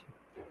are using.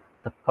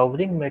 The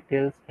covering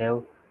materials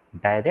have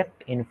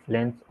direct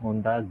influence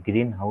on the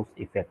greenhouse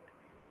effect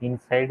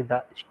inside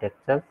the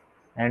structures,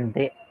 and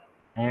they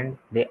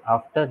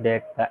after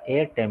that the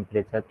air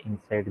temperature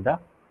inside the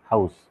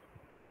house.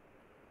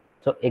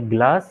 So a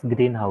glass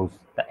greenhouse,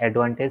 the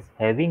advantage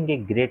having a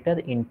greater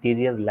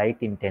interior light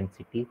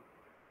intensity.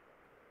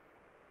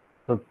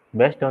 So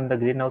based on the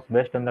greenhouse,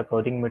 based on the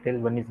covering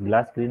material, one is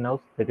glass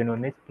greenhouse, second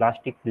one is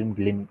plastic film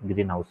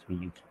greenhouse we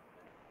use.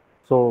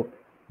 So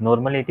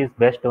normally it is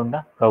based on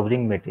the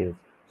covering materials.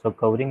 So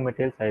covering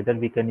materials either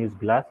we can use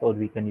glass or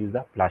we can use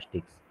the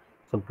plastics.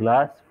 So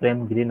glass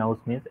frame greenhouse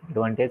means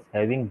advantage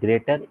having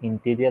greater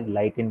interior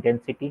light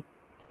intensity.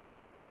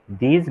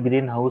 These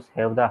greenhouses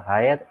have the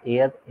higher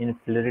air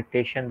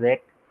infiltration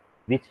rate,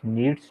 which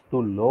leads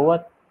to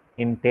lower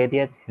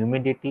interior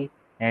humidity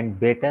and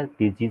better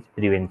disease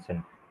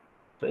prevention.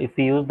 So if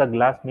we use the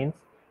glass means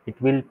it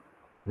will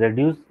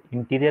reduce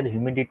interior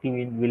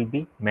humidity will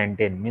be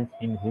maintained, means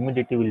in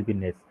humidity will be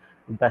less.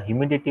 If the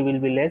humidity will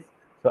be less,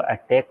 so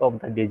attack of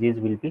the disease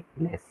will be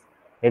less.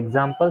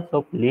 Examples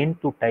of lean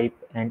to type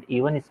and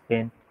even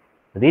span,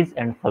 ridge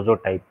and furrow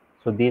type.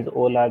 So these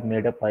all are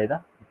made up by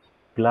the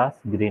glass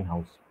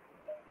greenhouse.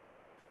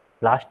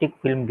 Plastic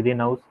film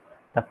greenhouse: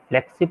 the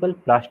flexible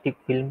plastic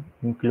film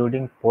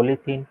including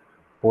polythene,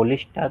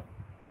 polyester,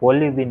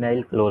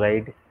 polyvinyl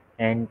chloride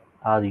and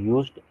are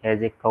used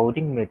as a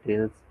covering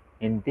materials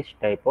in this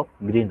type of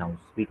greenhouse.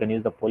 We can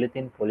use the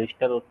polythene,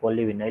 polyester or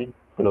polyvinyl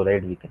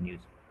chloride we can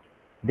use.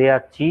 They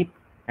are cheap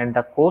and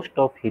the cost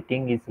of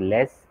heating is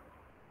less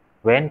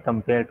when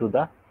compared to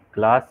the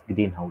glass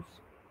greenhouse.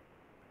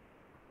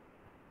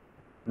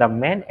 The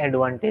main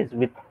advantage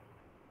with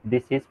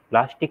this is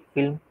plastic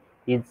film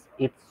is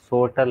its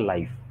shorter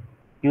life.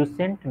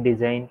 Quiescent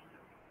design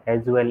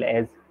as well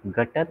as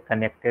gutter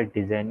connected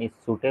design is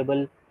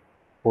suitable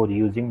for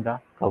using the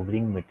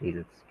covering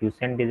materials.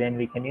 Quiescent design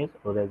we can use,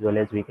 or as well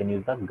as we can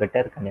use the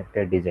gutter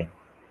connected design.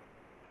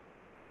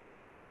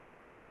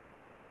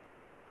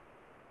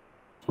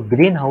 So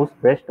greenhouse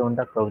based on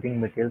the covering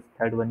materials.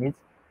 Third one is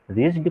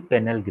ridged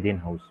panel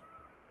greenhouse.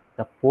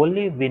 The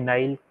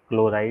polyvinyl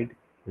chloride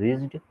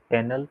ridged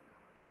panel,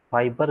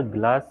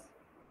 fiberglass,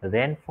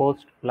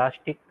 reinforced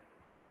plastic,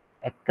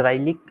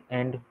 acrylic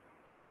and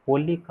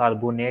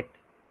polycarbonate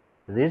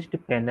ridged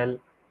panel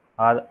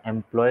are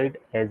employed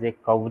as a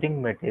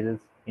covering materials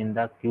in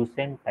the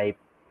quiescent type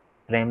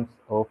frames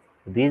of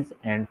ridge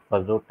and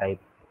furrow type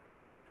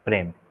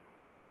frame.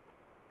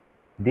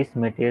 This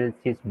material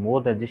is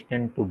more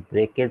resistant to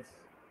breakage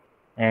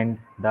and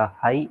the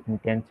high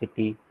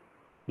intensity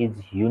is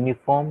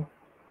uniform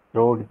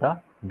throughout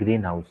the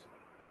greenhouse.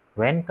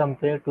 When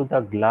compared to the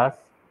glass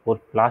or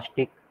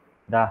plastic,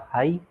 the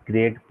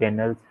high-grade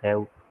panels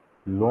have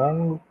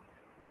long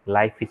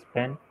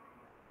lifespan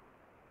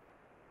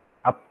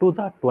up to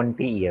the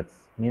 20 years,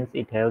 means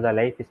it has a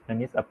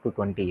lifespan is up to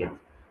 20 years.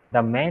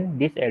 The main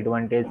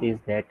disadvantage is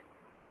that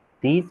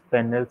these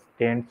panels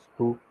tends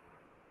to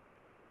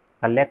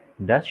collect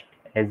dust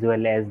as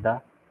well as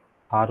the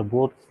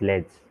harbor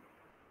sludge,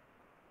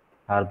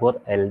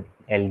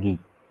 algae,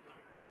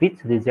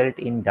 which result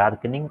in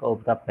darkening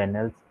of the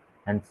panels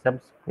and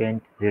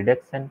subsequent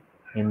reduction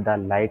in the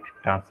light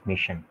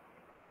transmission.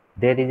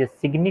 There is a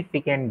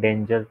significant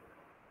danger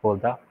for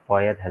the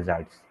fire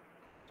hazards.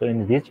 So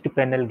in ridged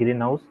panel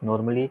greenhouse,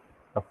 normally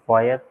the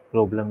fire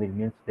problem will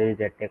means there is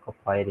attack of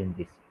fire in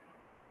this.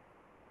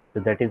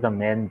 So that is the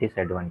main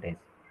disadvantage.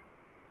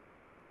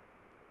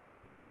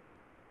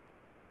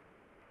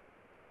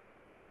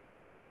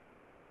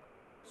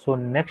 So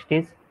next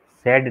is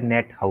shade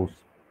net house.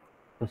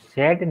 So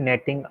shade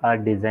netting are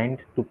designed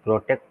to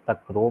protect the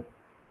crop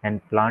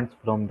and plants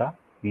from the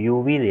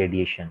UV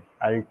radiation,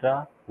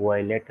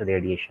 ultraviolet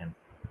radiation,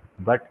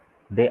 but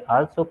they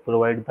also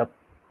provide the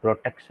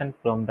protection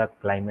from the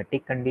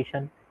climatic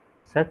conditions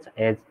such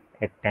as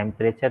a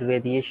temperature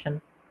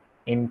variation,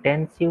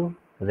 intensive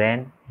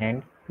rain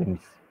and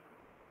winds.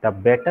 The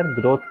better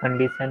growth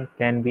condition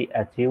can be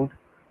achieved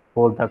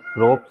for the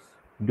crops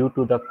due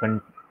to the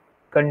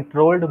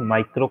controlled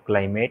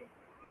microclimate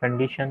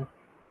condition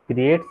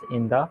creates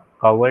in the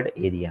covered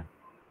area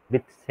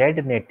with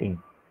shade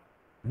netting,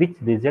 which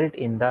result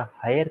in the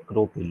higher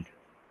crop yield.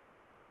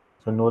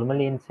 So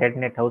normally in shade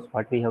net house,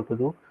 what we have to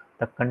do,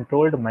 the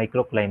controlled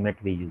microclimate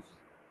we use.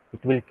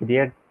 It will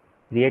create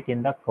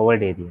in the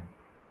covered area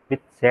with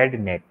shade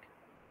net,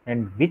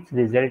 and which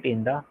result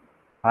in the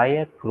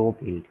higher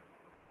crop yield.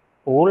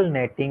 All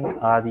netting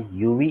are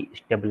UV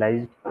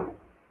stabilized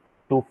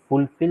to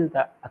fulfill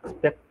the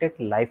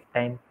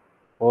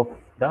of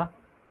the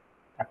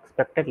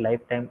expected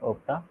lifetime of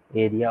the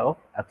area of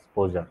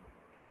exposure.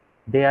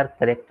 They are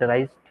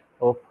characterized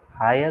of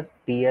higher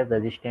tear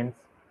resistance,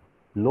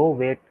 low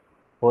weight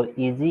for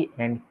easy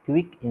and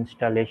quick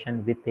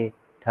installation with a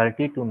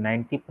 30 to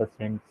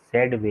 90%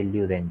 shade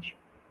value range.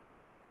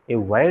 A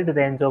wide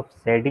range of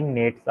shading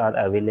nets are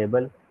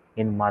available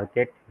in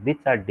market which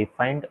are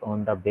defined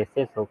on the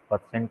basis of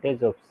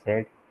percentage of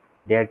shade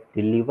that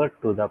delivered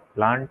to the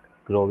plant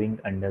growing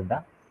under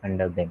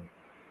them.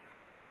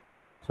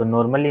 So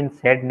normally in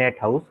shade net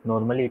house,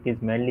 normally it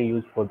is mainly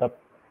used for the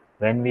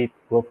when we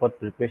go for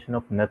preparation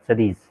of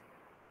nurseries.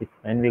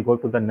 When we go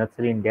to the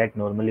nursery in that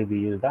normally we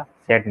use the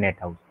shade net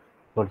house.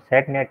 For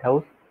shade net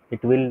house,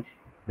 it will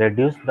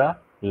reduce the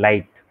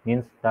light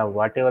means the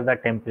whatever the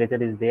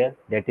temperature is there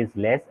that is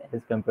less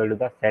as compared to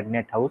the shade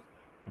net house.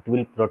 It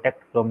will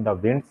protect from the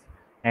winds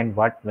and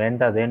what when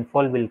the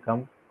rainfall will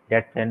come,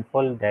 that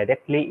rainfall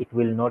directly it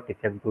will not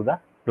affect to the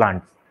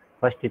plants.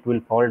 First it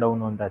will fall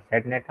down on the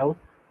shade net house,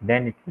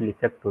 then it will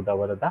affect to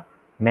the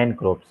main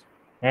crops.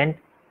 And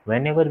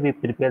whenever we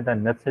prepare the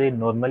nursery,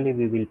 normally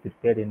we will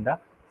prepare in the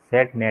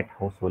shade net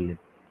house only.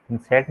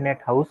 In shade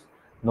net house,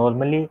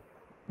 normally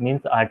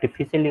means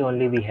artificially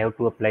only we have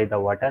to apply the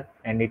water,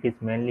 and it is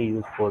mainly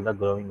used for the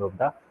growing of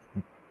the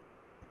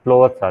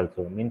flowers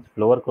also. Means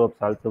flower crops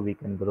also we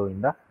can grow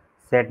in the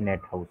shade net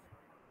house.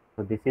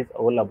 So this is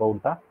all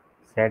about the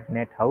shade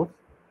net house,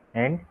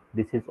 and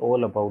this is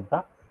all about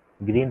the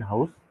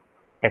greenhouse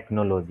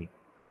technology.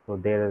 So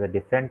there are the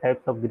different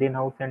types of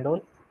greenhouse and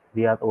all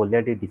we are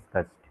already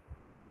discussed.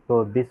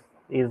 So this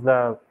is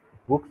the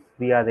books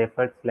we are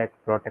referred like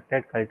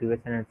Protected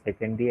Cultivation and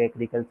Secondary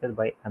Agriculture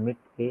by Amit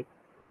A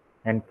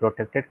and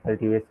Protected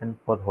Cultivation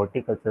for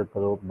Horticulture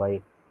Crop by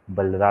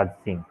Balraj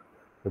Singh.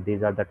 So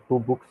these are the two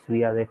books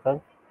we are referred.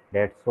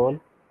 That's all.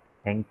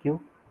 Thank you.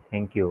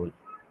 Thank you all.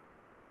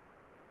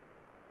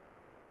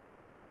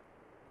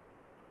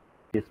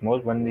 The small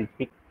one is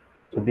big.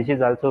 So this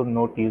is also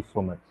not used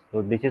so much.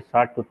 So this is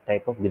short tooth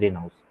type of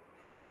greenhouse.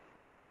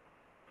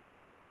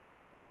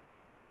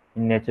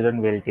 In natural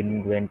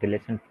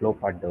ventilation flow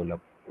part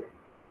developed.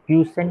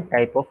 Quiescent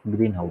type of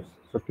greenhouse.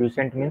 So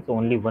quiescent means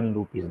only one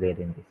loop is there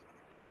in this.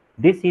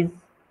 This is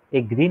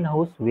a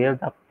greenhouse where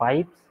the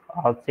pipes,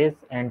 arches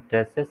and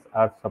trusses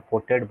are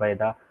supported by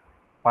the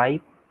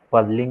pipe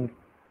purling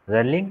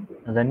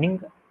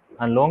running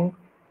along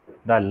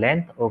the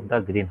length of the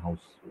greenhouse.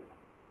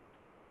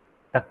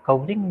 The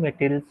covering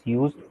materials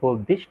used for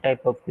this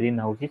type of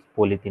greenhouse is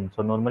polythene.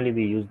 So normally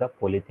we use the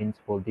polythenes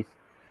for this.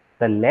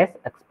 The less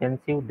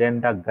expensive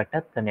than the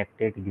gutter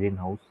connected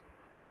greenhouse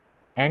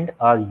and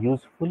are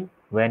useful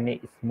when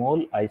a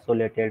small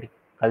isolated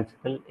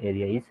cultural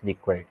area is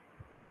required.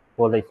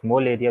 For the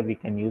small area we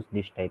can use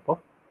this type of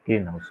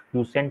greenhouse,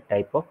 quiescent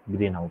type of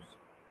greenhouse.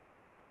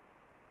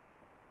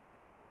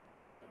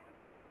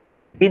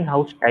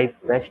 Greenhouse type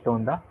based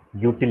on the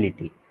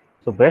utility.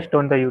 So based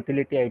on the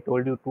utility, I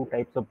told you two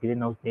types of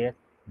greenhouse there.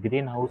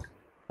 Greenhouse,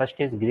 first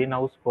is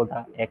greenhouse for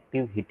the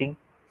active heating,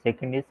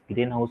 second is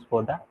greenhouse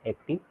for the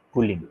active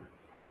cooling.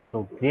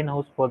 So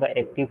greenhouse for the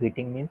active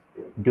heating means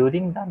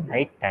during the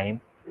night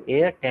time,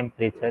 air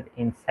temperature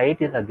inside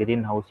the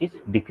greenhouse is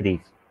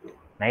decreased.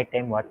 Night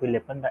time what will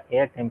happen? The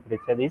air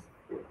temperature is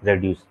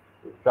reduced.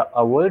 To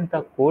avoid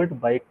the cold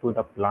bite to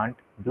the plant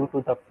due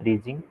to the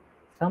freezing,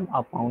 some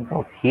amount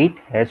of heat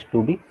has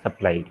to be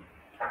supplied.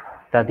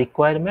 The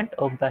requirement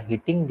of the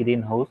heating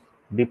greenhouse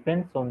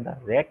depends on the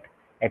rate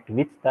at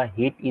which the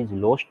heat is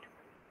lost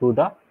to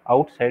the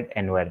outside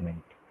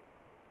environment.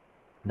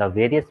 The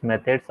various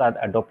methods are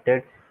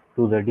adopted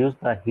to reduce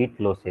the heat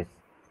losses.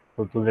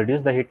 So to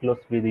reduce the heat loss,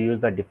 we use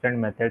the different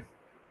methods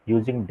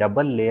using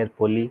double layer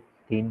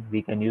polythene.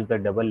 We can use the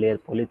double layer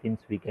polythenes.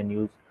 We can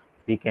use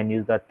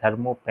the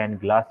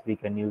thermopan glass. We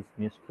can use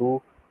means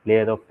two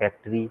layer of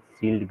factory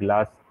sealed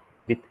glass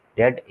with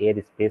dead air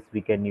space.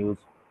 We can use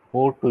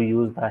or to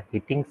use the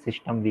heating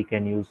system. We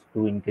can use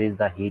to increase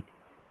the heat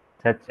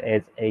such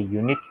as a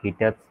unit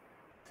heaters,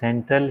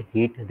 central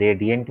heat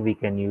radiant we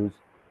can use,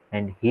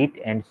 and heat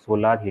and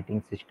solar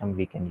heating system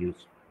we can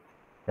use.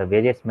 The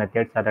various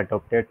methods are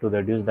adopted to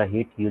reduce the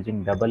heat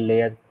using double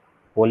layer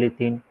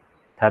polythene,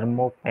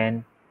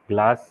 thermopan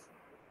glass,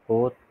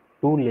 or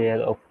two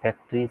layer of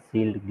factory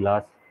sealed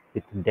glass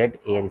with dead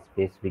air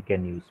space we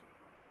can use.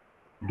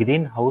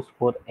 Greenhouse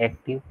for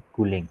active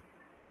cooling.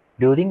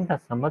 During the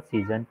summer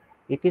season,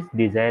 it is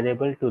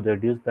desirable to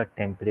reduce the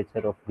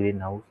temperature of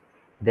greenhouse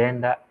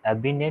than the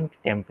ambient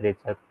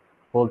temperature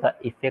for the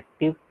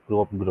effective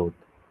crop growth.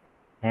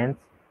 Hence,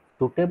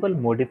 suitable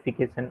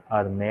modifications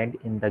are made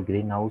in the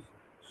greenhouse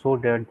so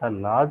that the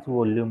large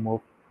volume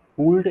of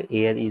cooled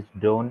air is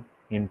drawn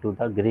into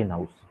the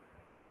greenhouse.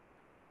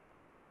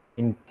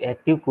 In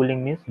active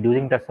cooling means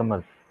during the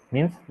summer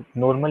means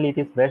normally it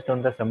is based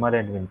on the summer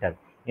and winter.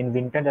 In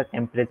winter the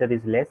temperature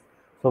is less,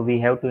 so we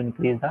have to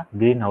increase the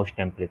greenhouse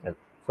temperature.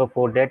 So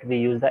for that we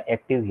use the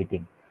active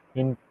heating.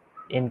 In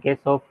in case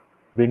of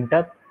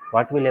winter,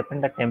 what will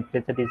happen? The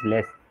temperature is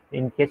less.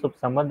 In case of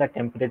summer, the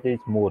temperature is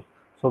more.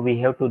 So we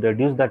have to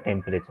reduce the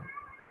temperature.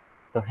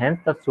 So hence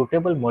the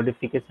suitable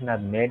modifications are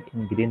made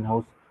in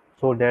greenhouse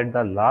so that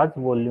the large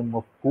volume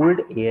of cooled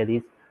air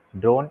is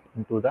drawn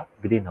into the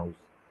greenhouse.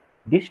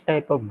 This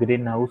type of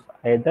greenhouse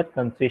either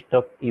consists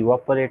of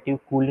evaporative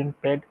cooling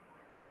pad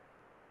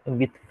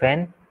with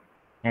fan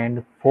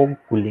and foam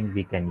cooling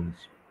we can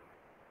use.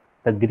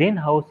 The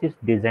greenhouse is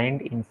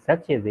designed in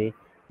such a way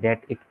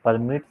that it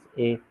permits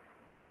a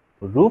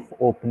roof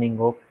opening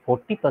of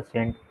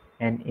 40%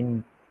 and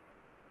in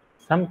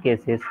some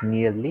cases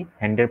nearly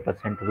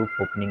 100% roof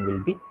opening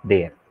will be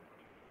there.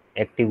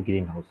 Active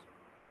greenhouse.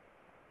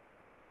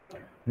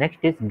 Next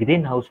is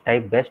greenhouse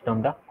type based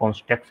on the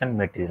construction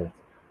materials.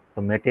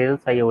 So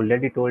materials I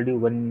already told you,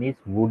 one is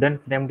wooden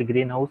framed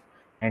greenhouse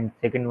and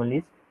second one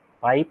is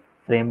pipe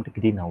framed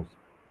greenhouse.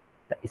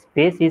 The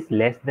space is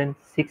less than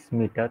 6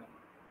 meter.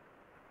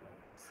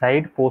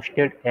 Side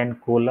posted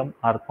and column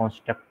are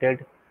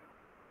constructed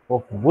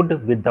of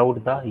wood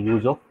without the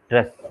use of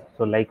truss.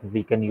 So like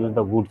we can use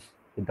the woods,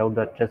 without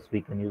the truss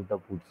we can use the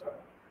woods.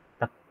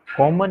 The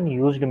common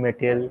used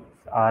materials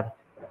are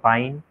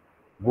pine,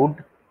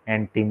 wood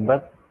and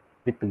timber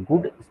with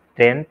good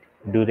strength,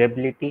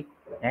 durability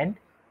and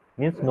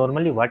means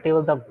normally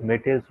whatever the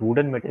materials,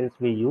 wooden materials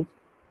we use,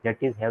 that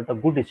is have the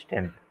good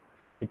strength.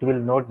 It will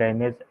not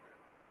damage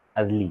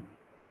early.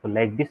 So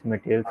like this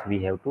materials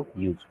we have to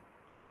use.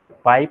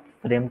 Pipe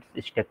framed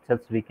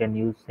structures we can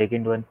use.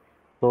 Second one,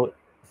 so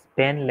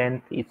span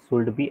length it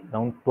should be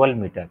around 12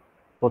 meter.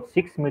 For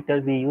 6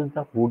 meter we use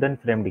the wooden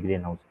framed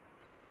greenhouse.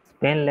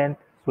 Span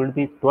length should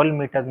be 12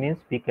 meter means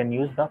we can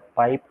use the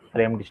pipe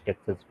framed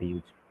structures we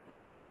use.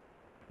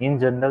 In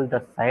general,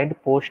 the side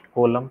post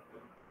column,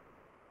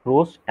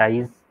 cross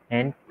ties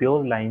and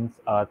pure lines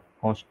are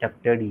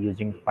constructed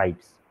using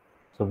pipes.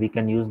 So we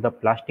can use the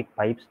plastic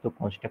pipes to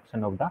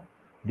construction of the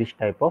this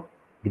type of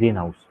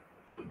greenhouse.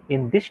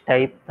 In this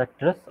type, the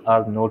truss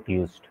are not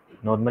used.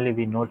 Normally,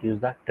 we not use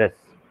the truss.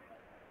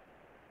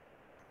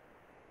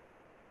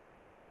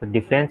 The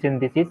difference in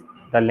this is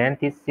the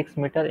length is 6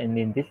 meter and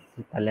in this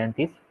the length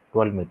is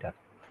 12 meter.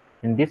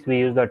 In this we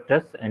use the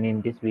truss and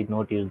in this we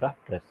not use the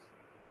truss.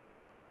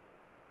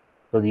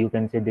 So you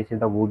can say this is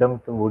the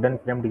wooden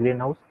framed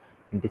greenhouse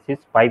and this is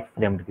pipe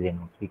framed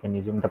greenhouse. We can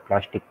use the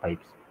plastic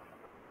pipes.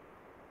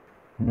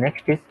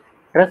 Next is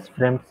truss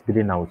framed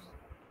greenhouse.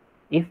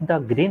 If the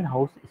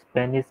greenhouse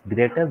span is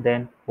greater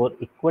than or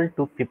equal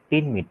to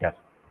 15 meter,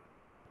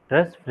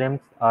 truss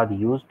frames are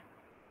used.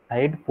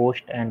 Side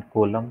post and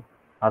column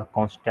are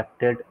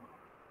constructed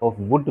of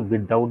wood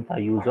without the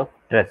use of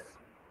truss.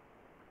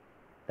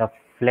 The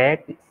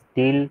flat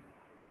steel,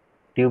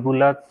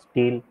 tubular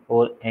steel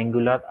or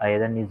angular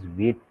iron is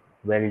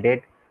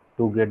welded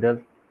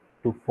together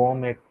to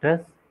form a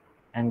truss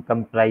and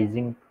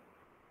comprising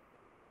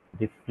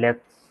reflex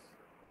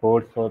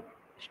boards or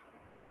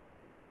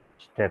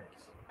struts.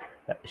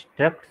 The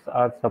struts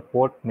are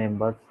support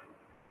members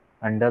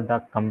under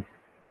the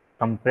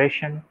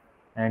compression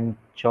and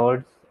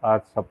chords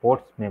are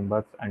support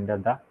members under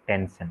the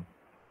tension.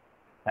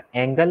 The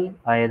angle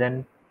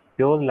iron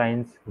pure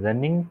lines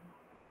running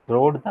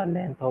throughout the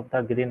length of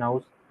the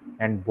greenhouse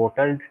and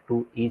bolted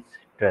to each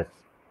truss.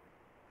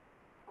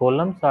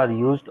 Columns are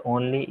used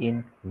only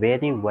in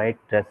very wide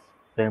truss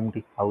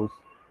framed house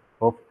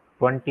of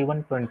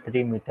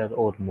 21.3 meter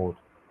or more.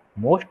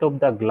 Most of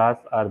the glass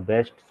are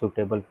best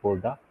suitable for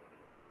the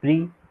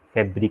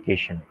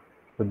prefabrication.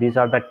 So these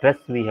are the truss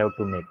we have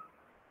to make.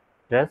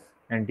 Truss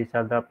and these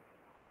are the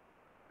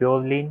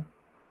purlin,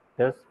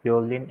 truss,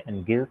 purlin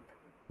and gilt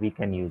we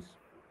can use.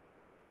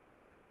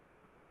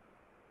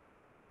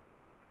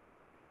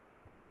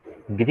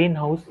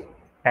 Greenhouse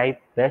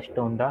type based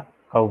on the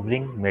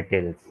covering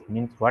materials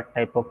means what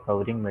type of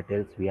covering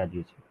materials we are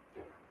using.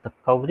 The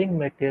covering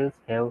materials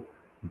have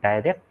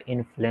direct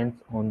influence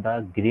on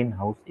the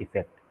greenhouse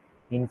effect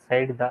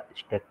inside the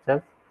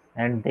structures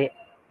and they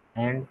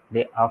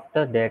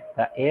after that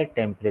the air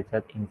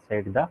temperature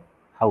inside the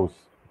house.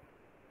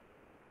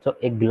 So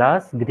a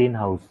glass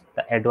greenhouse,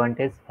 the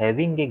advantage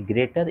having a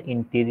greater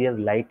interior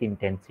light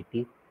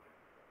intensity.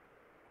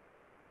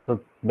 So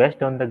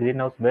based on the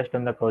greenhouse, based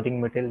on the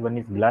covering material, one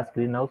is glass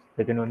greenhouse,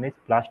 second one is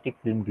plastic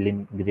film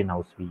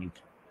greenhouse we use.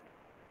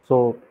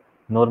 So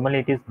normally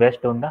it is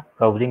based on the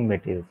covering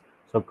materials.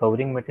 So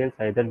covering materials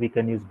either we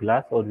can use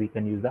glass or we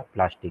can use the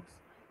plastics.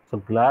 So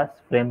glass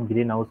frame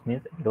greenhouse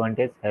means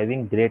advantage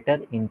having greater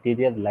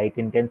interior light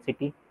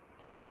intensity.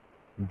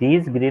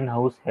 These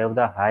greenhouses have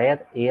the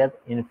higher air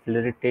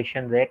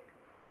infiltration rate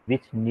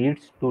which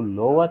leads to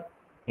lower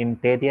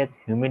interior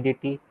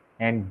humidity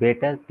and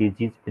better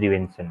disease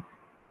prevention.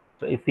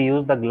 So if we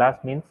use the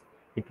glass means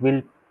it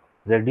will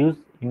reduce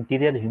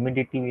interior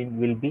humidity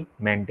will be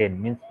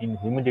maintained means in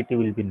humidity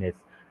will be less.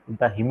 If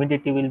the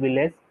humidity will be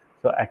less,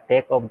 so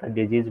attack of the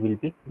disease will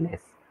be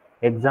less.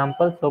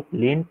 Examples of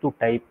lean to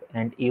type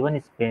and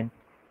even span,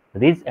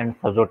 ridge and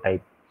furrow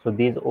type. So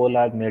these all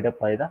are made up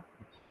by the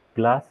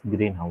glass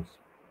greenhouse.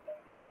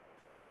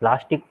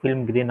 Plastic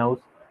film greenhouse.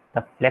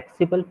 The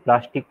flexible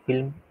plastic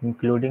film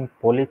including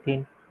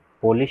polythene,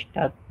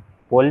 polyester,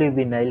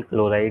 polyvinyl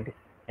chloride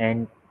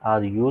and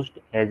are used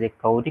as a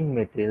covering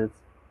materials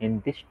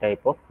in this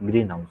type of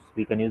greenhouse.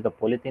 We can use the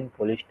polythene,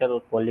 polyester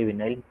or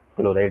polyvinyl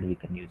chloride we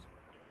can use.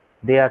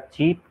 They are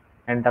cheap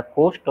and the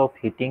cost of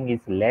heating is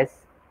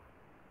less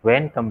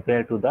when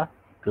compared to the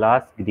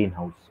glass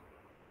greenhouse.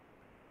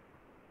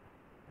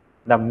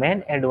 The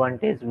main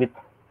advantage with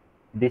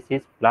this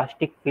is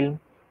plastic film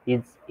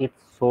is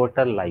its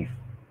shorter life.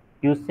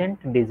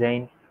 Quiescent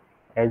design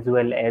as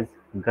well as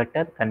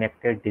gutter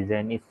connected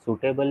design is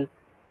suitable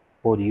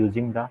for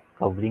using the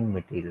covering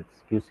materials.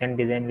 Quiescent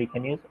design we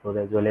can use or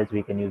as well as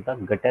we can use the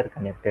gutter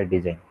connected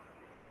design.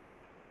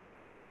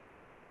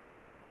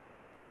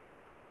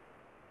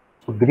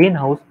 So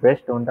greenhouse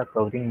based on the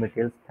covering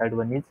materials. Third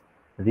one is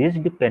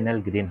ridged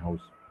panel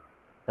greenhouse.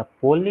 The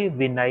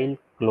polyvinyl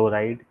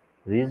chloride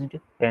ridged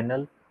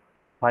panel,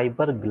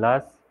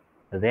 fiberglass,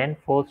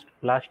 reinforced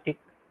plastic,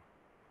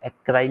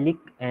 acrylic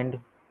and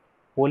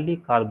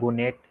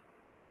polycarbonate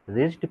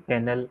ridged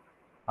panel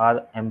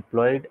are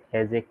employed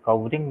as a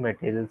covering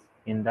materials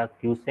in the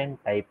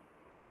quiescent type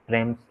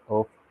frames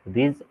of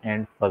ridge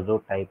and furrow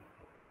type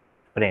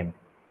frame.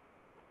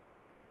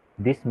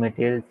 This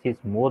material is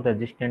more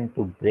resistant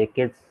to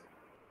breakage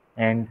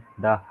and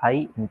the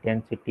high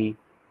intensity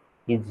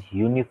is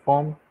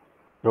uniform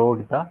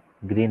throughout the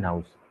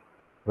greenhouse.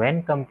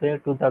 When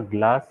compared to the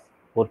glass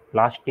or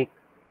plastic,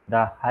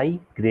 the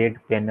high-grade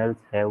panels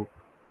have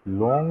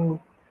long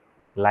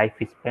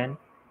lifespan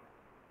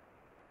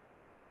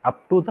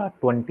up to the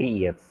 20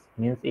 years,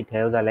 means it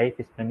has a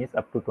lifespan is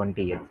up to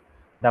 20 years.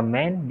 The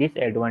main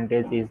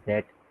disadvantage is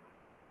that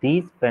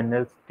these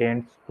panels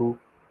tends to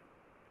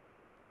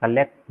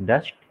collect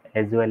dust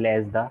as well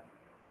as the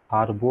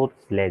harbor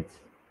sludge,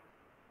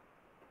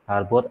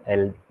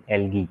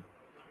 algae,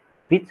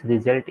 which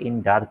result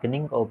in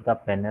darkening of the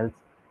panels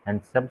and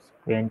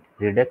subsequent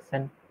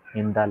reduction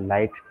in the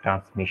light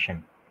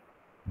transmission.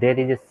 There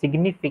is a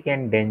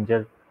significant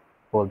danger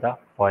for the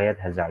fire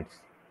hazards.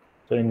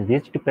 So in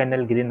ridged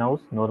panel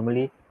greenhouse,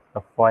 normally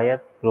the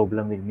fire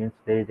problem it means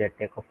there is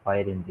attack of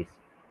fire in this.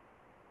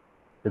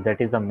 So that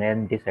is the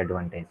main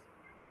disadvantage.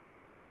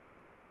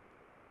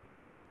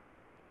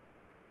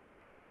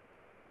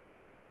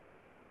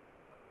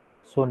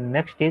 So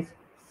next is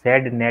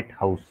shade net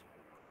house.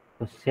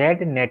 So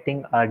shade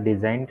netting are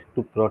designed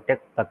to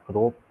protect the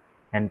crop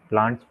and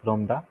plants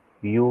from the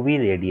UV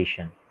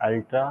radiation,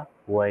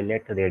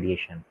 ultraviolet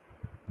radiation,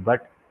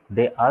 but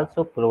they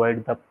also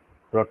provide the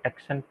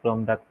protection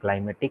from the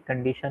climatic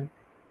condition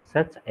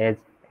such as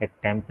a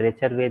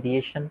temperature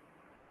variation,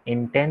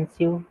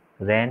 intensive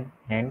rain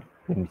and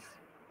winds.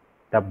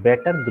 The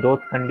better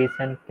growth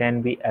condition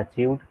can be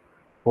achieved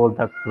for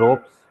the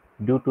crops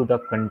due to the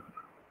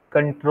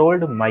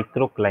controlled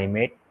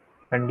microclimate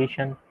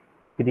condition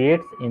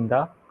creates in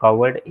the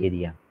covered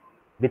area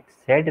with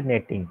shade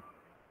netting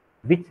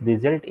which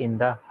result in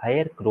the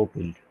higher crop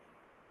yield.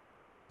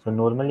 So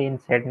normally in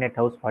shade net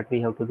house what we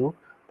have to do,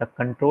 the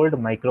controlled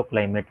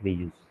microclimate we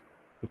use.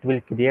 It will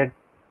create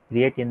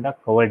in the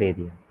covered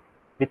area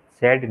with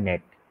shade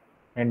net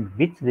and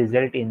which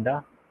result in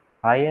the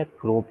higher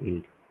crop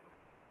yield.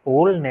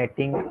 All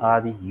netting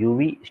are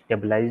UV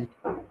stabilized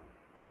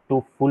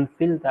to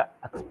fulfill the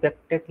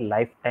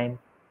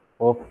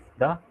of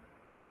the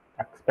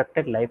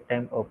expected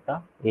lifetime of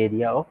the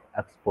area of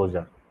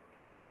exposure.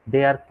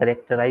 They are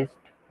characterized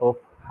of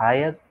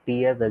higher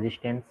tear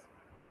resistance,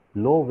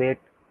 low weight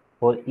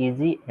for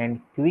easy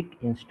and quick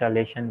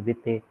installation with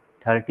a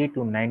 30 to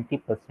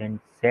 90%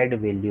 shade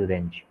value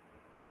range.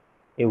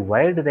 A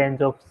wide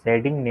range of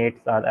shading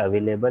nets are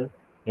available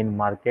in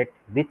market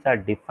which are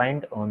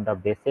defined on the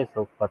basis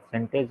of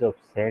percentage of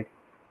shade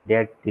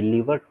that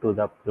delivered to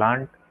the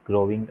plant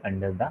growing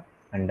under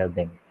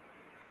them.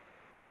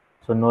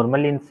 So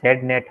normally in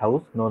shade net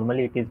house,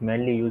 normally it is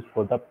mainly used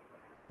for the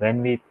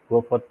when we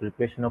go for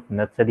preparation of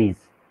nurseries.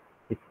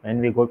 When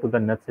we go to the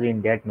nursery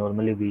in that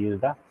normally we use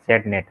the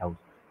shade net house.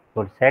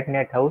 For shade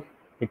net house,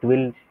 it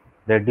will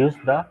reduce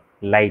the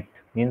light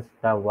means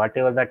the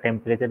whatever the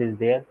temperature is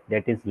there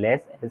that is less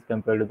as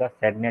compared to the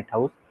shade net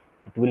house.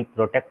 It will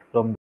protect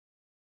from